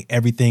attacking,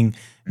 everything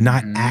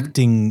not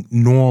acting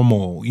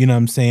normal, you know what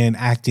I'm saying?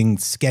 Acting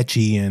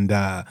sketchy and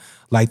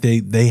like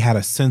they had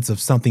a sense of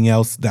something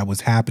else that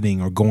was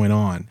happening or going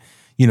on,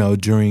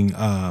 during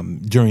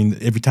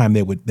every time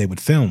they would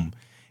film.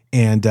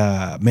 And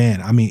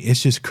man, I mean,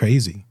 it's just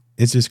crazy.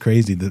 It's just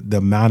crazy the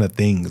amount of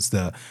things,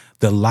 the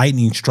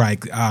lightning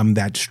strike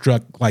that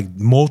struck like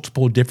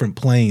multiple different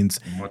planes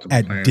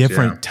at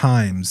different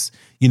times,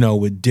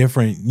 with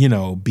different,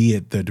 be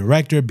it the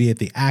director, be it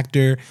the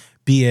actor,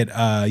 be it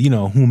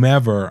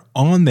whomever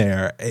on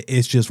there.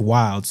 It's just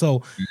wild.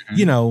 So,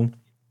 to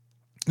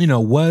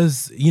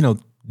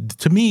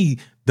me,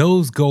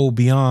 those go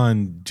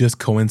beyond just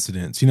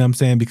coincidence. You know what I'm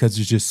saying? Because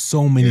there's just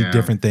so many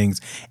different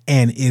things,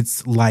 and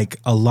it's like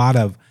a lot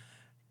of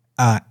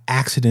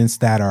accidents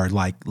that are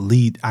like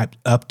lead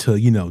up to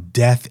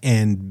death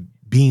and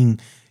being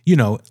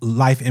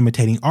life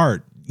imitating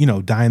art,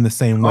 dying the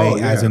same way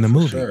as in the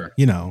movie. Sure.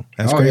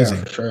 That's crazy.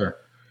 Yeah,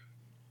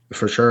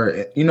 for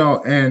sure.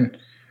 And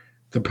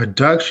the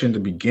production to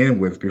begin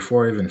with,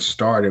 before it even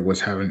started, was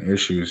having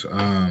issues.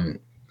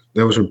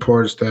 there was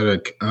reports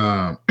that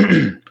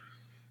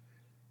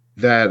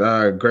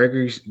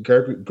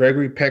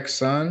Gregory Peck's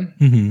son,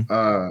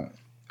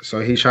 so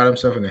he shot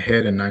himself in the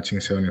head in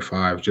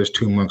 1975, just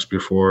 2 months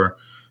before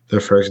the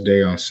first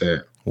day on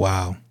set.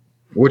 Wow.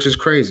 Which is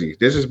crazy.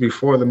 This is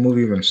before the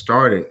movie even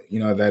started,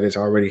 that it's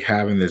already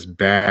having this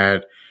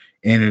bad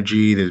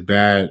energy, this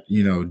bad,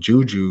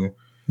 juju.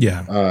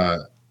 Yeah.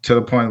 To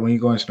the point when you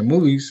go into the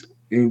movies,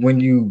 when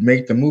you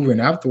make the movie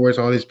and afterwards,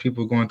 all these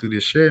people going through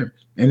this shit.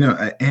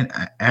 And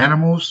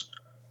animals,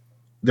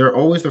 they're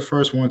always the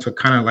first one to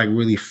kind of like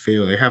really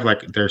feel. They have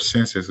like their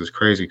senses is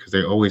crazy because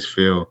they always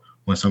feel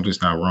when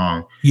something's not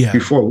wrong. Yeah.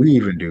 Before we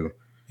even do.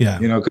 Yeah.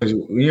 Because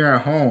when you're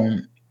at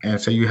home and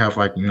say you have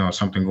like,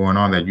 something going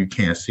on that you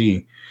can't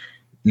see,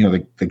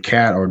 the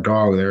cat or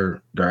dog,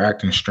 they're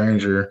acting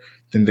stranger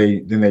than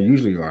they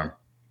usually are.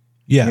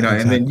 Yeah.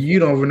 Exactly. And then you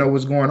don't even know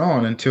what's going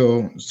on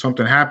until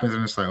something happens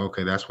and it's like,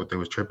 okay, that's what they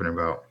was tripping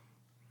about.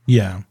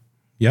 Yeah.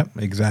 Yep,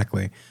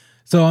 exactly.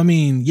 So I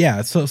mean,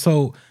 yeah,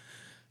 so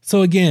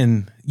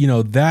again,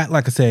 that,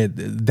 like I said,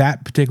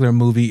 that particular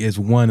movie is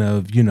one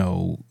of,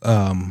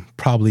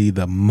 probably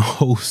the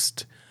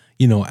most,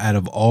 out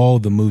of all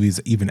the movies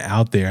even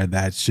out there,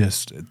 that's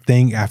just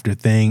thing after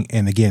thing.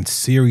 And again,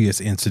 serious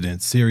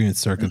incidents, serious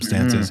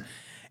circumstances.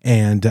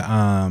 And,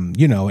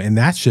 and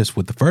that's just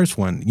with the first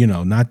one,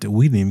 not that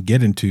we didn't even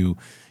get into,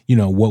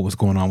 what was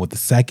going on with the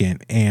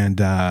second. And,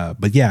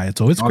 but yeah,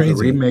 it's always crazy.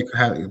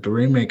 The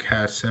remake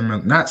has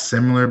similar, not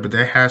similar, but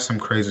they have some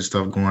crazy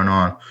stuff going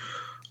on,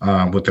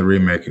 with the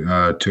remake,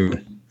 too.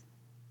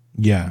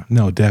 Yeah,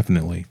 no,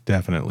 definitely.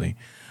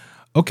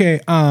 Okay.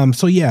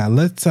 So yeah,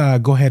 let's,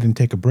 go ahead and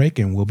take a break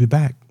and we'll be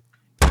back.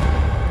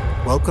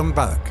 Welcome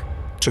back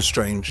to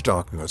Strange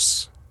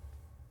Darkness.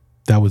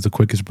 That was the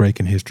quickest break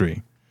in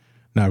history.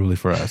 Not really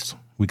for us.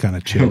 We kind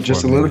of chilled.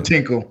 Just a little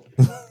tinkle.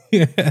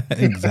 Yeah,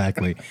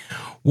 exactly.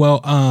 Well,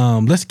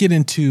 let's get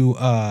into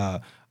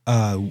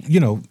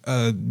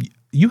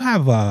you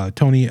have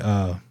Tony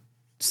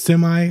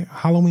semi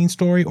Halloween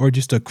story or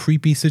just a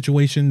creepy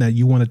situation that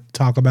you want to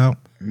talk about?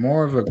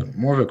 More of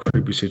a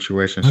creepy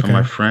situation. Okay. So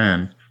my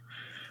friend,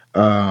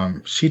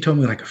 she told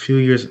me like a few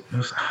years, it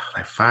was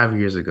like 5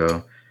 years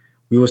ago.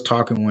 We was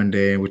talking one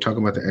day and we're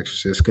talking about The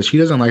Exorcist because she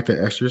doesn't like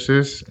The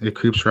Exorcist. It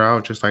creeps her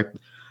out, just like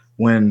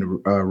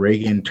when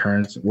Reagan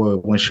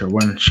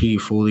when she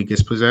fully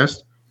gets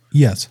possessed.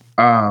 Yes.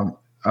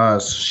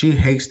 She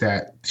hates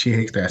that. She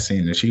hates that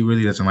scene, and she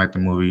really doesn't like the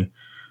movie.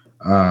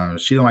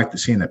 She don't like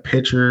seeing the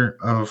picture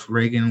of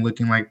Reagan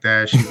looking like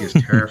that. She gets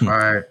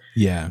terrified.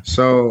 Yeah.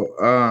 So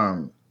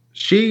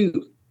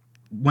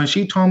when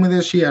she told me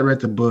this, she had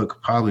read the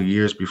book probably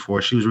years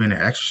before. She was reading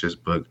the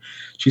Exorcist book.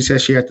 She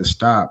said she had to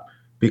stop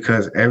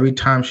because every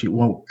time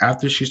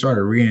after she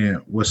started reading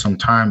it with some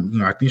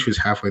time, I think she was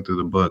halfway through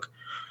the book.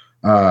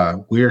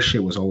 Weird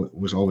shit was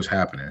always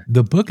happening.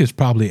 The book is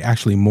probably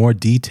actually more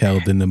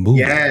detailed than the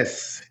movie.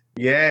 Yes.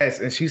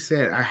 And she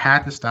said I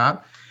had to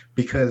stop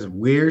because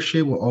weird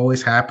shit will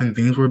always happen.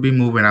 Things would be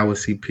moving. I would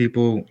see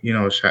people,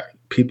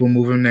 people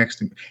moving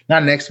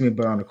not next to me,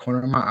 but on the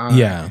corner of my eye.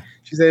 Yeah.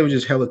 She said it was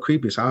just hella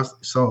creepy.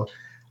 So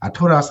I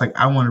told her, I was like,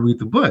 I want to read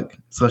the book.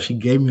 So she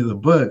gave me the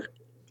book,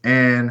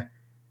 and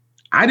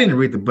I didn't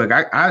read the book.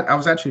 I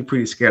was actually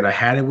pretty scared. I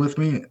had it with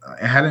me.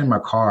 I had it in my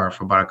car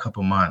for about a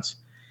couple months.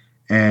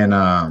 And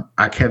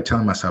I kept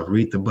telling myself,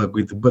 read the book.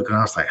 And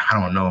I was like, I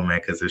don't know, man,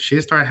 because if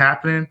shit started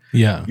happening,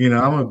 I'm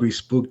going to be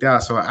spooked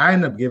out. So I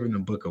ended up giving the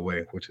book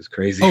away, which is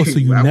crazy. Oh, so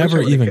you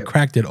never even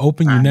cracked it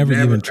open? You never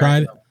even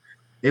tried it?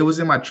 It was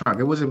in my trunk.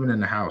 It wasn't even in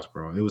the house,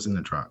 bro. It was in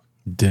the trunk.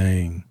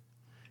 Dang.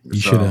 You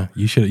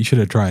should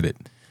have tried it.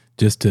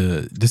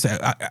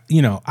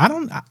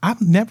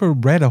 I've never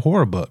read a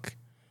horror book.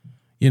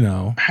 I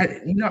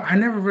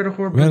never read a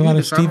horror book. Read a lot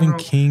of Stephen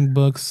King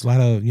books, a lot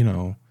of,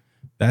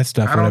 that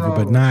stuff, whatever,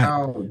 but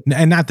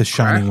not The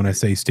Shining when I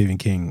say Stephen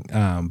King.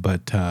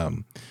 But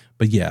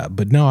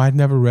no, I'd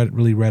never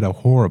really read a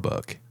horror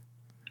book.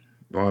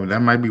 Well,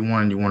 that might be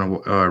one you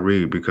want to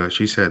read because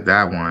she said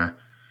that one.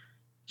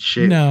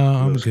 Shit, no,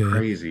 I'm good.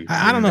 Crazy.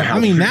 I don't know. I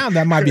mean, now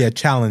that might be a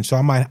challenge, so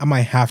I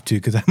might have to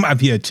because that might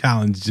be a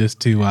challenge just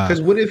to.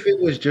 Because what if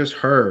it was just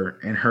her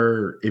and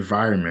her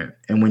environment,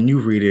 and when you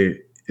read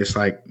it, it's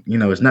like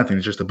it's nothing.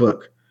 It's just a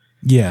book.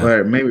 Yeah,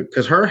 but maybe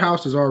because her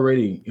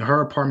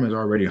apartment is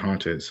already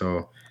haunted.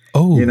 So,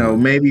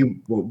 maybe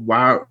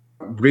while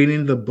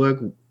reading the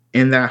book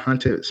in that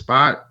haunted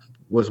spot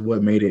was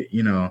what made it,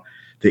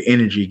 the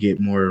energy get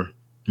more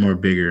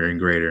bigger and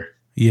greater.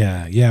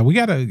 Yeah, we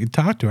gotta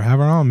talk to her, have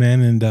her on,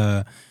 man, and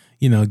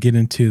get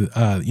into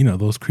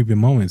those creepy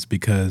moments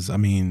because I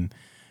mean,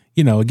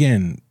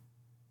 again,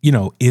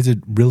 is it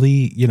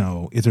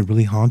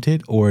really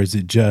haunted or is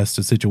it just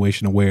a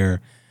situation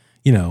where,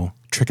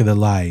 trick of the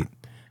light?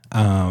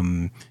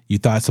 You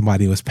thought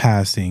somebody was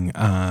passing,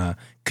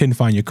 couldn't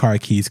find your car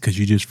keys because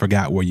you just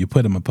forgot where you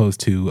put them,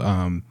 opposed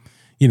to,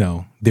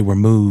 they were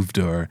moved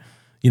or,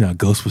 a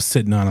ghost was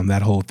sitting on them,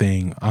 that whole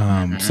thing.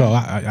 So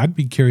I'd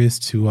be curious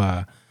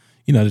to,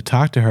 to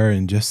talk to her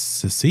and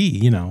just to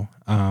see,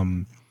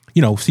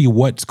 see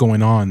what's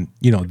going on,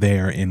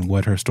 there and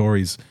what her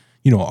stories,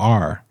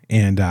 are.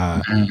 And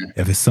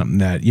if it's something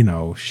that,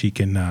 she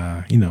can,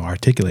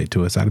 articulate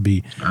to us, that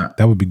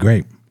would be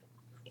great.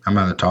 I'm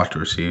going to talk to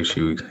her, see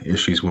if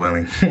she's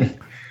willing.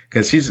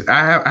 Because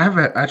I have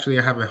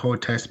a whole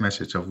text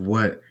message of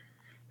what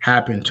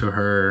happened to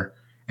her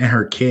and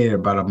her kid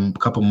about a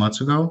couple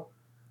months ago.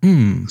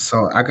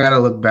 So I got to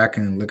look back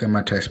and look at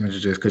my text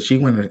messages because she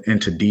went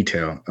into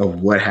detail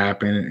of what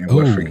happened and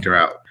what freaked her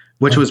out,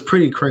 which was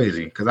pretty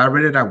crazy. Because I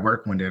read it at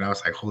work one day and I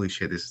was like, holy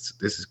shit, this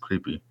is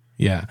creepy.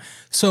 Yeah.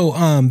 So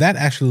that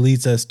actually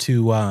leads us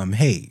to,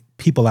 hey,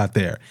 people out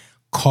there,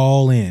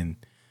 call in.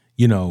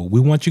 We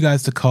want you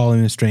guys to call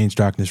in Strange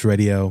Darkness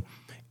Radio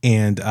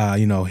and,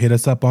 hit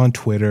us up on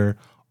Twitter,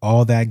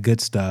 all that good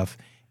stuff.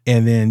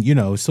 And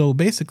then, so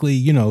basically,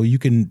 you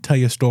can tell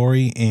your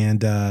story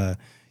and,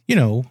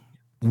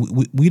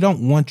 we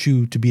don't want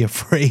you to be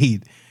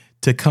afraid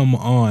to come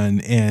on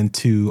and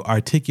to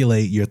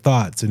articulate your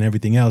thoughts and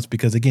everything else.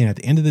 Because again, at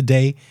the end of the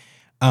day,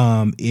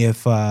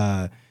 if,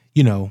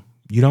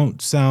 you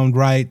don't sound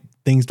right,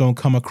 things don't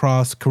come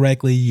across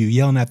correctly, you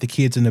yelling at the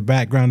kids in the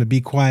background to be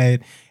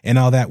quiet and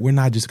all that, we're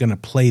not just going to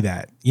play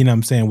that. You know what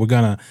I'm saying? We're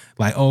going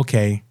to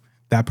okay,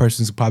 that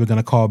person's probably going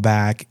to call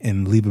back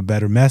and leave a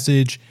better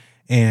message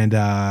and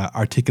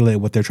articulate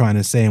what they're trying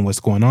to say and what's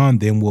going on.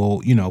 Then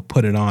we'll,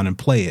 put it on and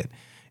play it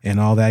and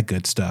all that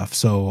good stuff.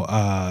 So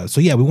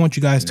yeah, we want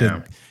you guys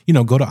to,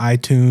 go to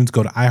iTunes,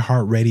 go to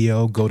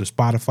iHeartRadio, go to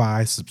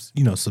Spotify,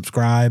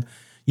 subscribe,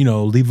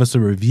 leave us a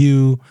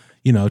review.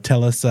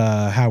 Tell us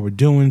how we're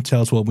doing.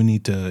 Tell us what we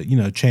need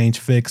to, change,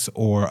 fix,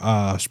 or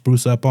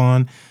spruce up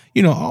on,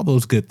 all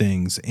those good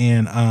things.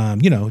 And,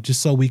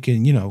 just so we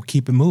can,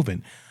 keep it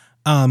moving.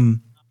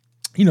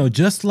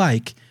 Just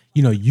like,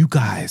 you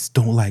guys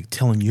don't like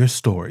telling your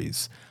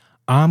stories,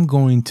 I'm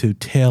going to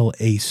tell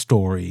a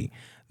story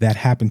that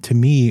happened to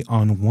me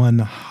on one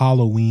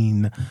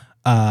Halloween,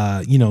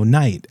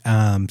 night.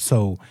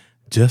 So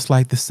just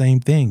like the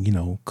same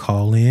thing,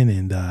 call in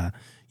and,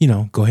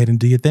 go ahead and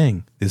do your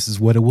thing. This is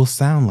what it will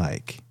sound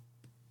like.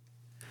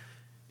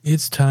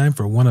 It's time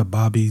for one of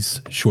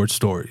Bobby's short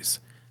stories.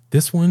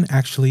 This one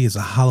actually is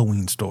a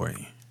Halloween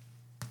story.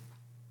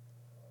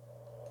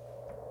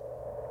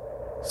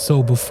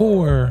 So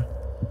before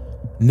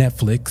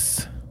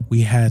Netflix,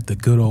 we had the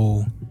good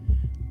old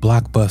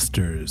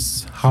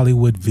Blockbusters,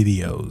 Hollywood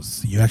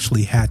videos. You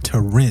actually had to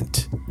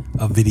rent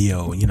a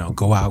video,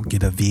 go out,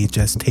 get a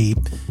VHS tape,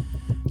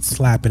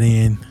 slap it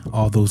in,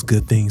 all those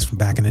good things from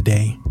back in the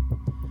day.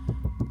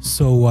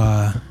 So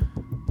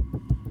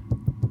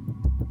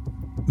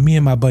me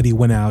and my buddy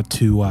went out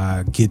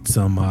to get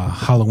some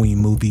Halloween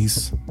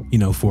movies,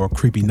 for a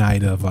creepy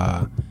night of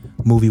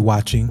movie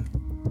watching.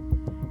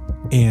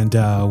 And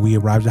we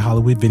arrived at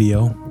Hollywood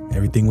Video.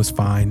 Everything was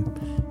fine.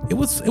 It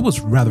was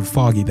rather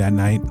foggy that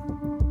night.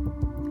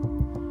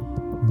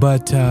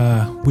 But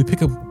we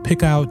pick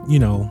out,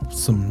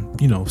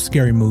 some,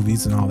 scary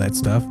movies and all that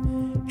stuff.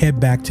 Head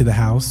back to the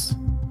house.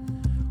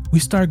 We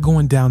start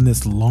going down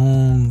this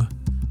long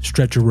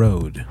stretch of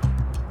road,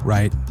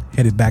 right?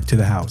 Headed back to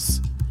the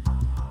house.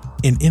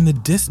 And in the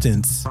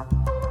distance,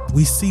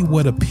 we see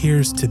what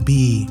appears to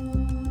be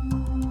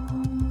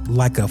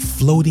like a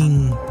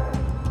floating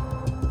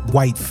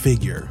white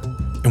figure.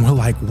 And we're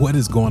like, what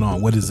is going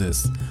on? What is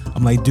this?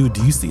 I'm like, dude,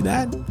 do you see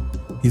that?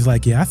 He's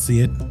like, yeah, I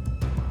see it.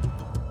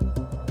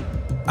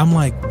 I'm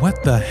like,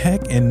 what the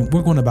heck? And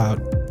we're going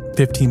about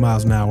 15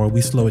 miles an hour.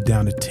 We slow it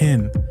down to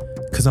 10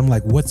 because I'm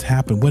like, what's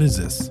happened? What is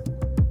this?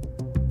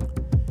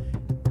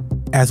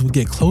 As we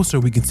get closer,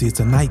 we can see it's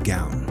a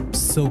nightgown,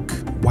 silk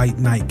white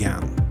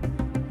nightgown.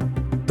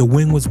 The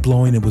wind was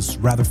blowing. It was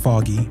rather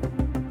foggy.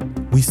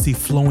 We see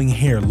flowing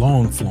hair,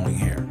 long flowing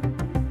hair,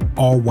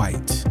 all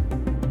white.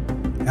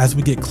 As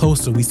we get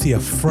closer, we see a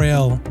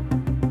frail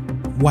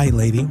white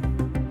lady,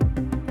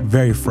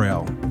 very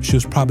frail. She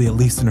was probably at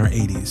least in her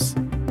 80s.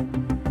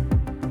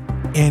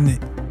 And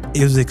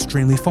it was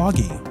extremely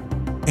foggy.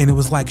 And it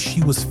was like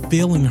she was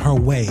feeling her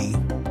way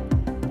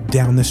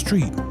down the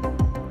street.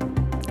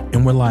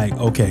 And we're like,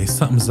 okay,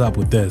 something's up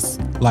with this.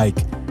 Like,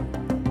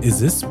 is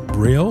this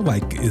real?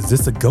 Like, is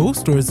this a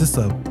ghost or is this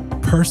a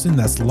person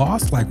that's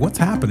lost? Like, what's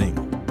happening?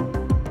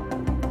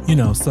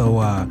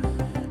 So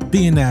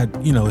being that,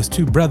 it's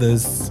two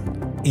brothers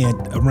at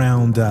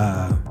around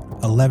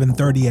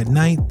 11:30 at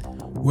night,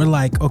 we're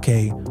like,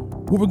 okay,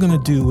 what we're going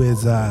to do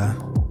is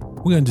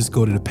we're going to just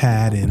go to the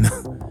pad and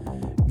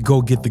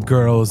go get the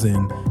girls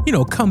and,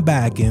 come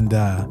back and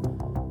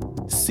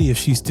see if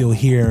she's still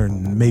here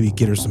and maybe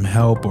get her some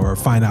help or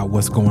find out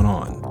what's going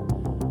on,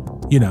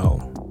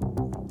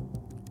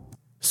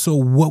 So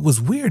what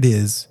was weird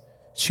is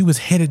she was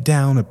headed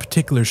down a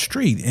particular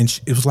street and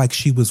it was like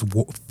she was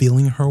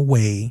feeling her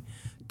way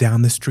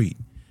down the street.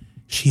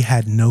 She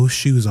had no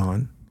shoes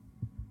on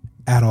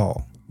at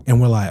all. And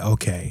we're like,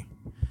 okay,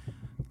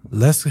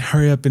 let's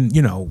hurry up and,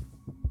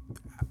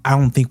 I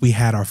don't think we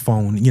had our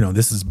phone.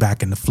 This is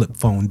back in the flip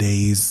phone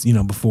days,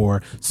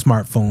 before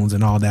smartphones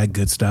and all that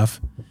good stuff.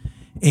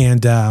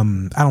 And I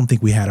don't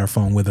think we had our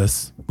phone with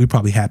us. We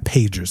probably had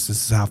pagers. This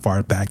is how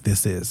far back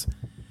this is.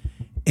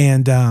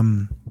 And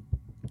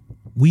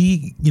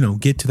we,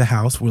 get to the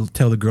house. We'll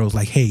tell the girls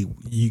like, hey,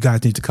 you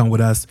guys need to come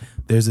with us.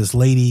 There's this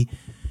lady.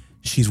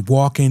 She's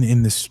walking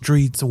in the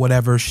streets or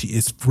whatever.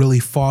 It's really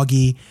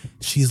foggy.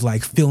 She's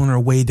like feeling her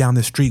way down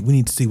the street. We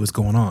need to see what's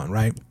going on,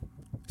 right?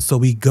 So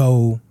we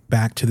go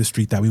back to the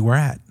street that we were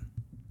at.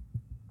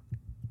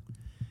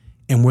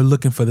 And we're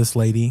looking for this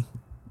lady.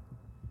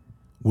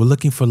 We're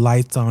looking for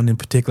lights on in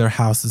particular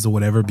houses or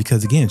whatever,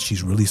 because again,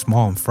 she's really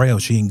small and frail.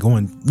 She ain't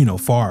going,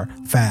 far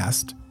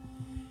fast.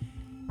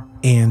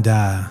 And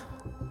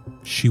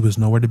she was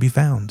nowhere to be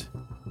found.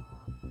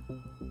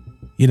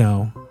 We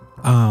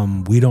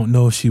don't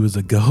know if she was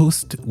a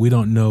ghost. We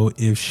don't know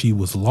if she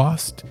was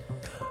lost.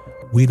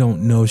 We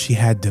don't know if she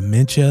had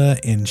dementia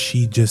and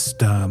she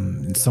just,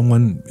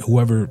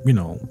 whoever,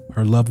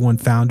 her loved one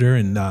found her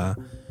and,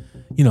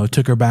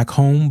 took her back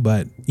home.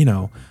 But,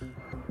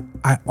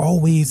 I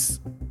always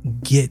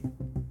get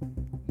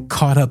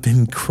caught up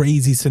in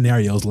crazy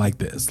scenarios like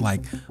this.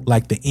 Like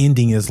the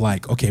ending is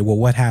like, okay, well,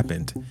 what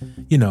happened?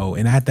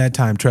 And at that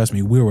time, trust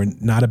me, we were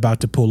not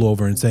about to pull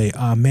over and say,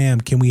 ma'am,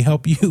 can we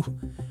help you?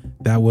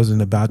 That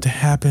wasn't about to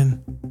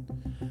happen.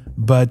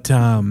 But,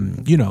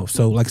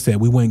 so like I said,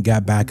 we went,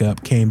 got back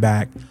up, came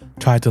back,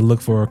 tried to look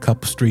for a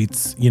couple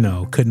streets,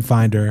 couldn't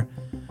find her,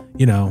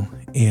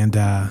 and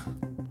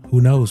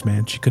who knows,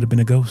 man, she could have been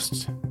a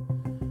ghost.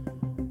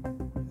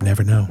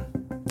 Never know.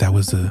 That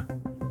was a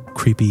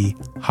creepy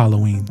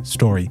Halloween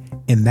story.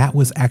 And that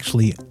was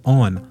actually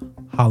on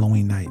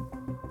Halloween night.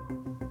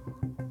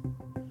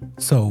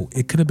 So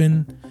it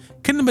couldn't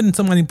have been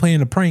somebody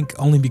playing a prank,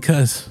 only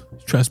because,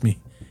 trust me,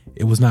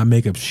 it was not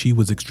makeup. She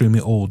was extremely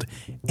old,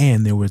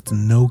 and there was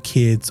no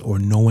kids or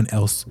no one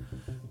else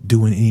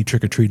doing any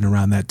trick-or-treating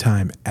around that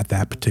time at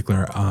that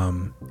particular,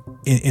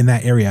 in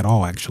that area at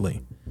all,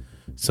 actually.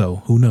 So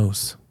who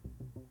knows?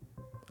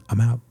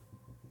 I'm out.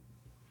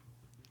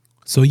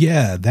 So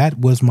yeah, that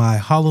was my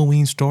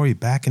Halloween story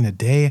back in the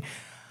day.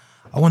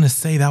 I want to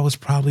say that was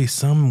probably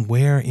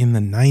somewhere in the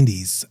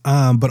 90s.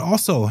 But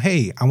also,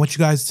 hey, I want you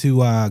guys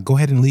to go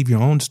ahead and leave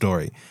your own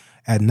story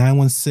at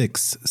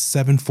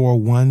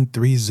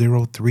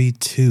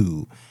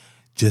 916-741-3032.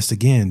 Just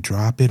again,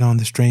 drop it on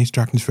the Strange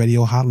Darkness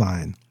Radio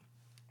hotline.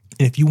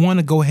 And if you want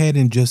to go ahead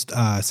and just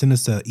send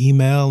us an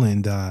email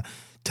and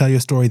tell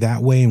your story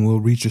that way, and we'll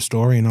read your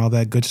story and all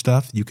that good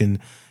stuff, you can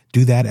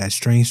do that at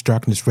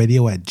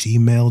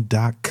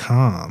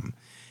strangedarknessradio@gmail.com.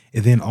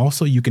 And then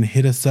also you can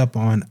hit us up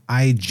on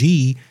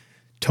IG.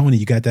 Tony,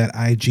 you got that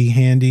IG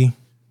handy?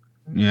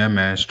 Yeah,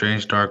 man.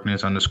 Strange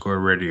Darkness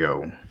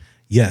 _radio.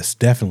 Yes,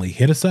 definitely.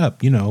 Hit us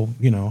up.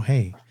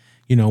 Hey,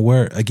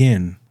 we're,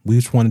 again, we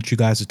just wanted you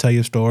guys to tell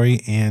your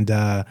story and,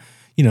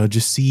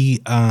 just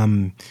see,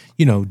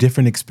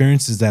 different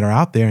experiences that are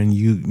out there, and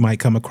you might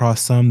come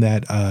across some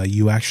that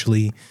you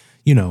actually,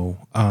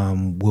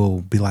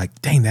 will be like,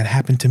 dang, that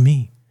happened to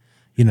me,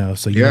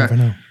 so you never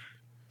know.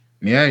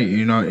 Yeah,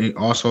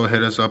 also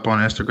hit us up on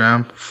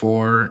Instagram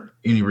for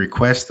any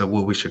requests of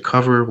what we should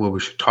cover, what we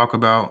should talk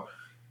about,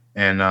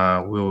 and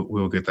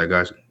we'll get that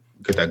going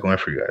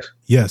for you guys.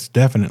 Yes,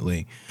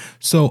 definitely.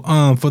 So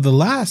for the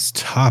last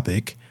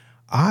topic,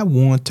 I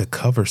want to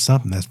cover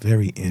something that's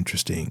very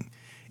interesting.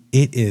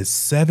 It is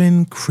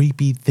 7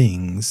 creepy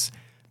things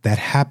that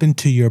happen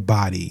to your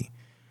body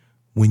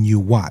when you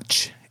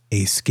watch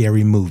a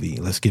scary movie.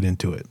 Let's get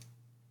into it.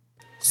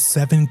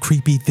 7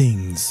 creepy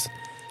things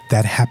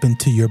that happen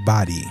to your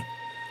body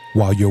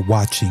while you're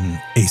watching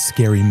a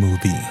scary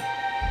movie.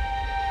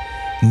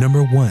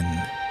 Number 1,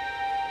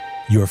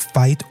 your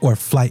fight or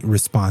flight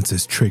response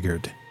is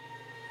triggered.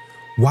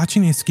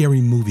 Watching a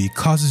scary movie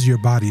causes your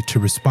body to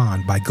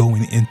respond by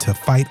going into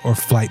fight or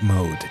flight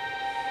mode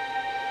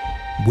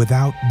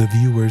without the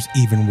viewers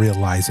even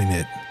realizing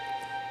it.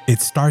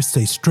 It starts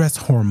a stress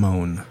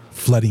hormone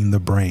flooding the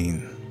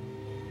brain.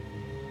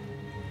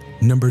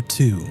 Number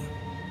 2,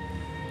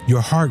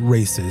 your heart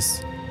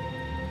races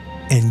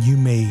and you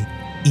may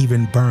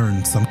even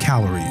burn some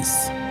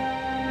calories.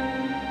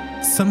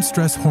 Some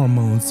stress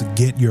hormones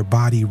get your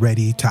body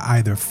ready to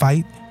either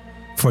fight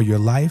for your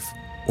life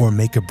or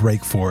make a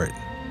break for it.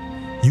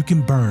 You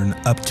can burn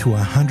up to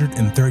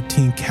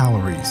 113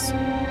 calories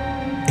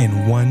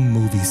in one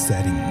movie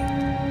setting.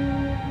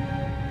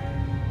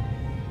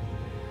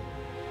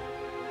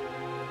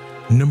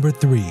 Number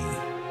 3,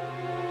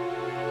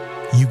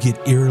 you get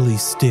eerily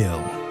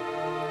still.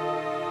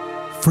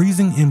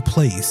 Freezing in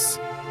place,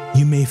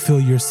 you may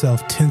feel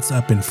yourself tense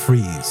up and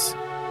freeze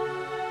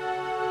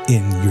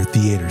in your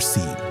theater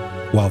seat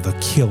while the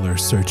killer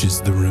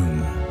searches the room.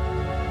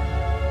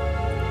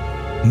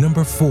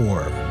 Number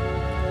 4,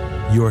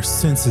 your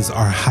senses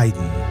are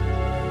heightened.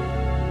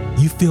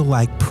 You feel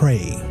like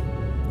prey.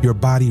 Your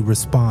body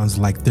responds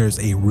like there's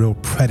a real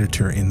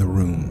predator in the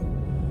room,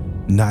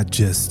 not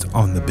just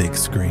on the big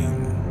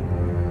screen.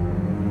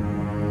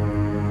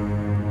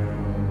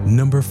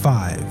 Number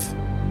 5,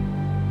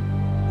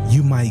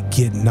 you might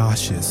get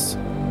nauseous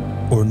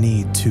or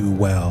need to,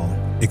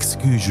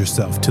 excuse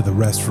yourself to the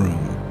restroom.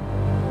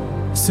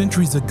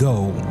 Centuries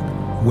ago,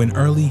 When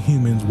early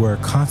humans were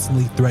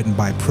constantly threatened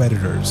by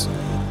predators,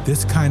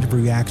 this kind of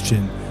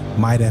reaction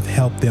might have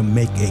helped them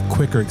make a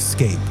quicker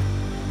escape.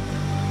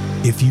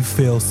 If you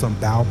feel some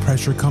bowel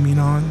pressure coming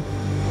on,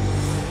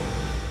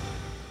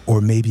 or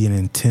maybe an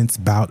intense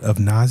bout of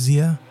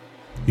nausea,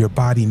 your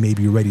body may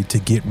be ready to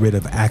get rid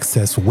of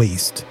excess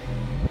waste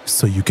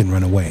so you can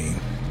run away.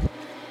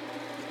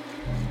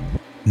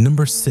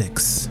 Number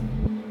 6,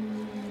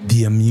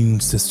 the immune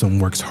system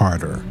works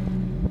harder.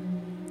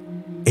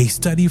 A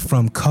study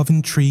from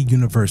Coventry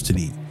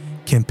University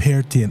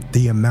compared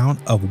the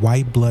amount of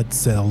white blood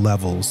cell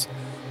levels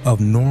of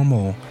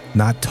normal,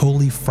 not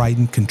totally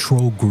frightened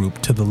control group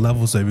to the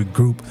levels of a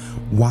group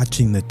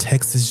watching the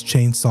Texas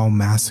Chainsaw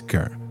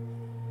Massacre.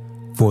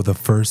 For the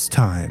first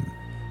time,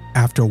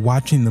 after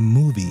watching the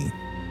movie,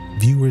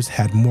 viewers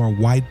had more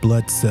white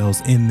blood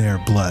cells in their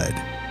blood,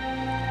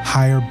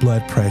 higher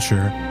blood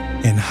pressure,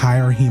 and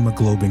higher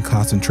hemoglobin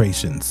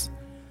concentrations,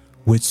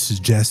 which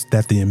suggests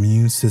that the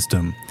immune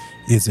system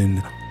is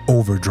in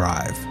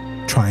overdrive,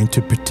 trying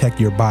to protect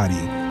your body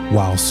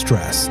while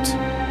stressed.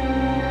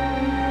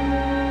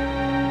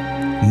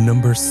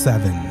 Number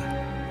 7,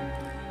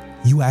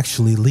 you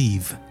actually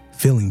leave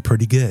feeling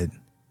pretty good.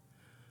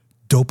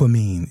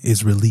 Dopamine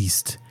is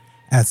released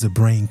as the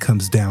brain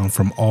comes down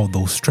from all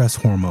those stress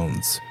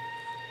hormones,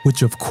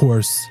 which of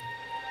course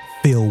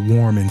feel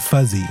warm and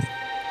fuzzy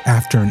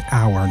after an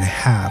hour and a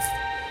half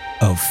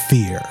of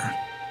fear.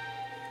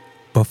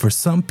 But for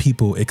some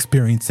people,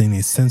 experiencing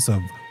a sense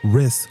of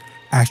risk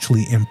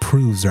actually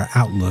improves their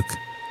outlook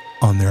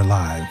on their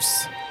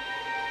lives.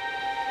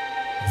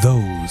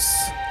 Those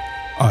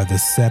are the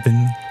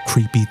 7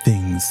 creepy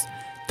things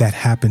that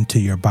happen to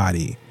your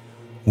body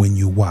when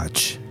you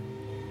watch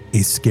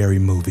a scary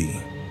movie.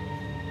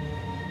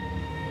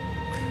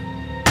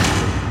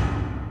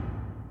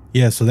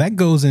 Yeah, so that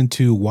goes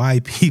into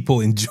why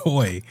people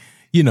enjoy,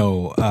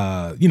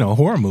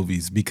 horror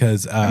movies,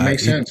 because that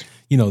makes sense.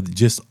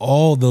 Just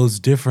all those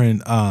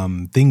different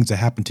things that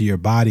happen to your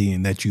body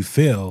and that you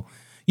feel,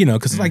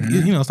 because it's like,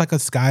 it's like a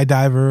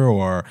skydiver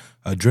or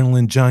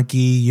adrenaline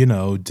junkie,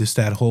 just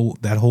that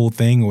whole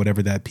thing or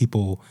whatever that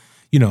people,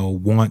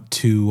 want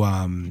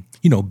to,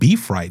 be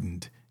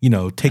frightened,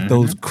 take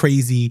those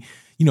crazy,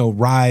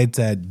 rides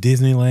at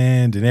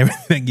Disneyland and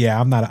everything.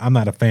 Yeah, I'm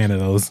not a fan of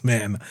those,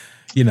 man.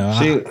 See,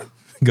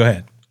 go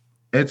ahead.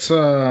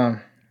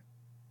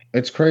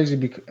 It's crazy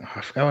because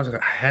I forgot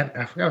what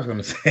I was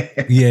gonna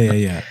say.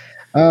 Yeah.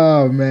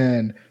 Oh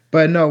man.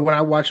 But no, when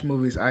I watch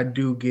movies, I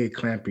do get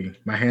clampy.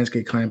 My hands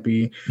get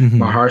clampy,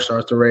 my heart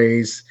starts to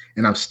race,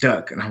 and I'm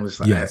stuck. And I'm just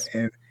like,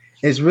 and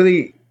it's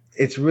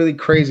really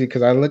crazy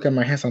because I look at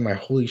my hands, I'm like,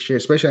 holy shit,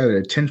 especially at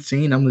a tense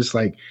scene, I'm just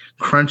like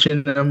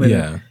crunching them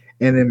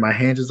and then my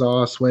hands is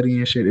all sweaty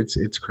and shit.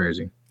 It's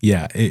crazy.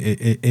 Yeah,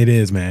 it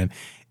is, man.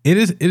 It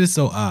is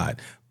so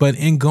odd. But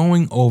in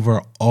going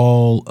over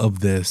all of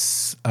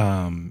this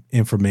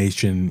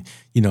information,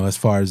 as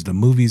far as the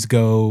movies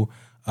go,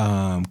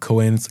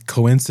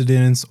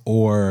 coincidence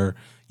or,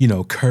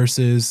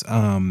 curses,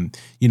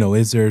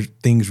 is there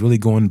things really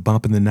going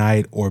bump in the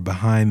night or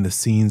behind the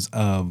scenes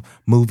of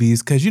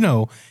movies? Because,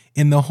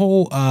 in the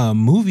whole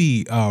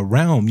movie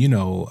realm,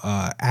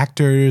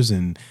 actors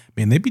and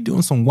man, they be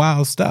doing some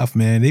wild stuff,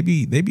 man.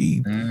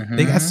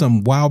 They got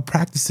some wild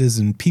practices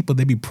and people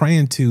they be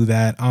praying to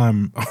that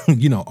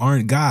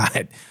aren't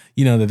God.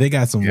 That they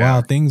got some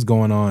wild things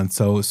going on.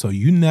 So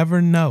you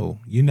never know.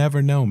 You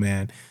never know,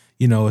 man.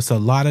 It's a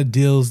lot of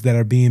deals that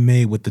are being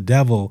made with the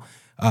devil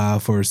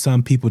for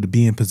some people to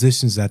be in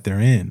positions that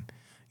they're in.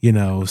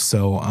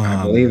 So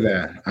I believe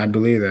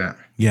that.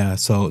 Yeah,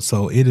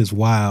 so it is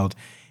wild.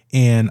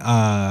 And,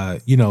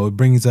 it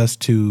brings us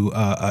to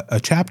a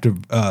chapter,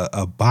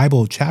 a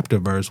Bible chapter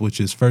verse, which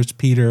is 1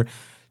 Peter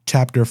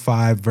chapter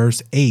 5,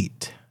 verse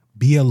 8.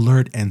 Be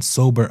alert and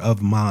sober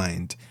of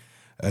mind.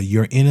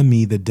 Your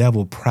enemy, the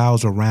devil,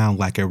 prowls around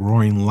like a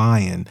roaring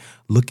lion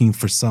looking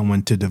for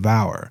someone to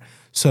devour.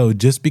 So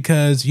just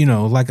because,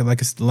 like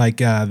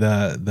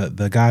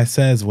the guy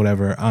says,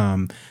 whatever,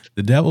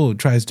 the devil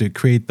tries to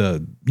create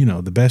the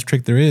best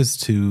trick there is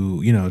to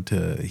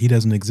he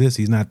doesn't exist.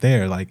 He's not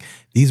there. Like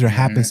these are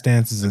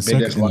happenstances and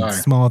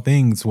small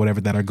things,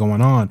 whatever, that are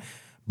going on.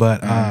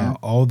 But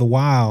all the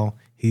while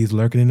he's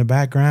lurking in the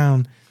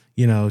background,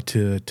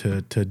 to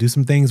do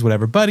some things,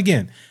 whatever. But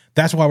again,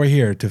 that's why we're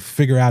here, to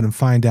figure out and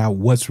find out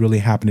what's really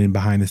happening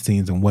behind the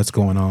scenes and what's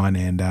going on,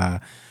 and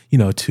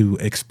to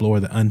explore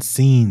the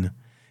unseen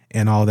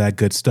and all that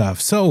good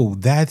stuff. So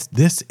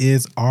this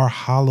is our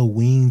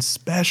Halloween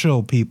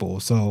special,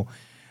 people. So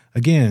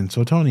again,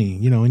 Tony,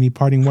 any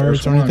parting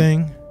words or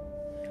anything?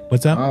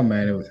 What's up? Oh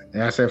man,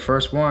 I said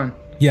first one.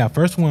 Yeah,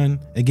 first one.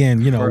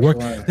 Again,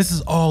 this is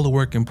all the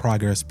work in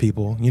progress,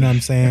 people. You know what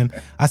I'm saying?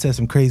 I said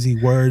some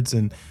crazy words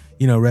and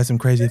read some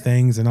crazy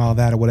things and all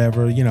that or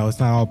whatever. It's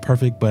not all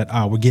perfect, but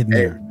we're getting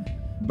there.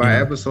 by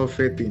episode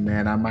 50,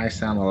 man, I might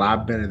sound a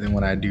lot better than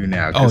what I do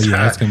now. Oh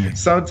yeah, that's gonna be.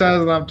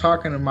 Sometimes when I'm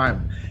talking to my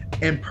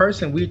in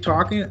person, we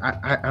talking,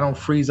 I don't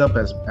freeze up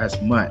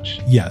as much.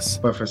 Yes.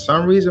 But for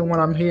some reason, when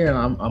I'm here,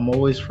 I'm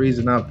always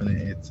freezing up,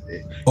 and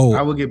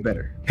I will get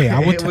better. Hey, I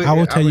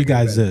will tell you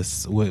guys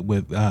this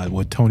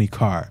with Tony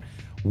Carr.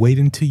 Wait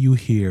until you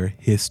hear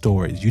his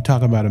stories. You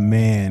talk about a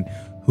man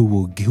who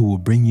will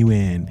bring you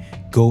in,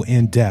 go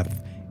in depth,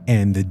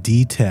 and the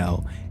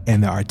detail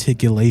and the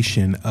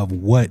articulation of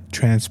what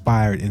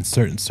transpired in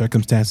certain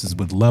circumstances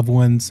with loved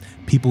ones,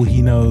 people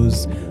he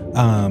knows,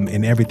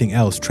 and everything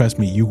else. Trust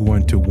me, you're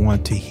going to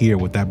want to hear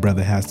what that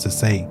brother has to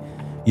say.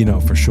 You know,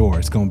 for sure,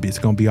 it's gonna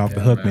be off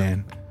the hook,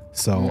 man.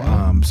 So,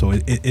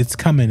 it's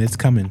coming. It's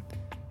coming.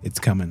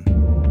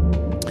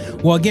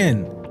 Well,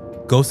 again,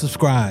 go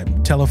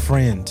subscribe, tell a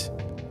friend,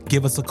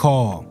 give us a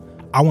call.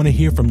 I want to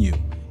hear from you.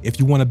 If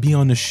you want to be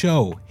on the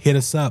show, hit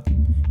us up,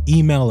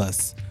 email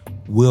us.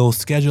 We'll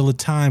schedule a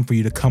time for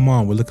you to come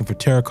on. We're looking for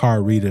tarot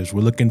card readers.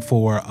 We're looking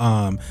for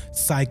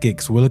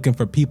psychics. We're looking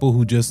for people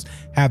who just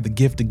have the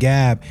gift of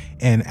gab,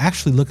 and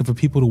actually looking for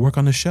people to work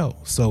on the show.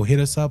 So hit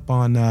us up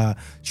on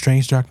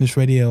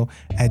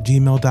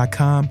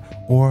strangedarknessradio@gmail.com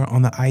or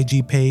on the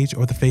IG page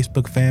or the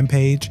Facebook fan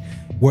page.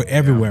 We're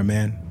everywhere,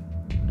 man.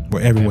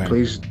 We're everywhere.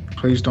 And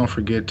please don't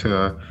forget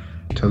to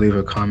leave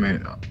a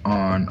comment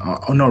on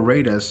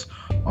rate us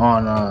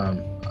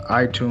on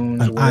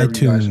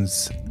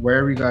iTunes,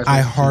 wherever you guys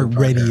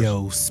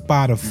iHeartRadio,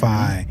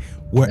 Spotify.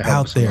 We're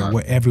out there.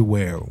 We're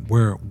everywhere.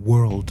 We're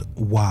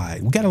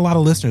worldwide. We got a lot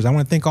of listeners. I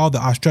want to thank all the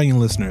Australian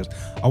listeners.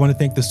 I want to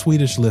thank the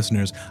Swedish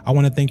listeners. I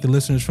want to thank the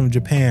listeners from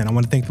Japan. I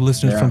want to thank the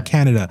listeners from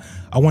Canada.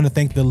 I want to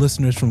thank the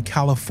listeners from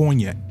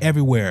California,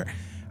 everywhere.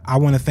 I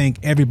want to thank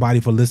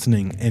everybody for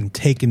listening and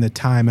taking the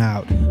time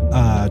out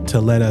to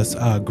let us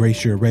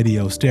grace your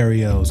radio,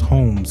 stereos,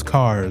 homes,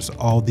 cars,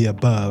 all the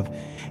above.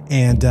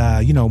 And,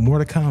 more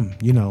to come.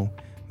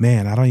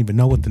 Man, I don't even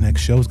know what the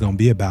next show is going to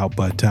be about,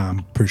 but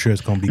I'm pretty sure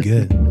it's going to be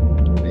good.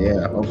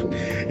 Yeah, hopefully.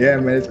 Yeah,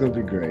 man, it's going to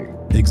be great.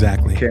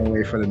 Exactly. Can't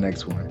wait for the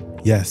next one.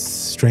 Yes,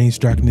 Strange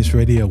Darkness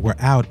Radio, we're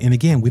out. And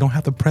again, we don't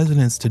have the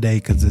presidents today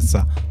because it's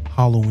a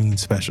Halloween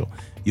special.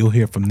 You'll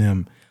hear from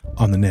them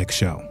on the next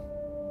show.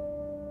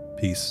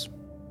 Peace.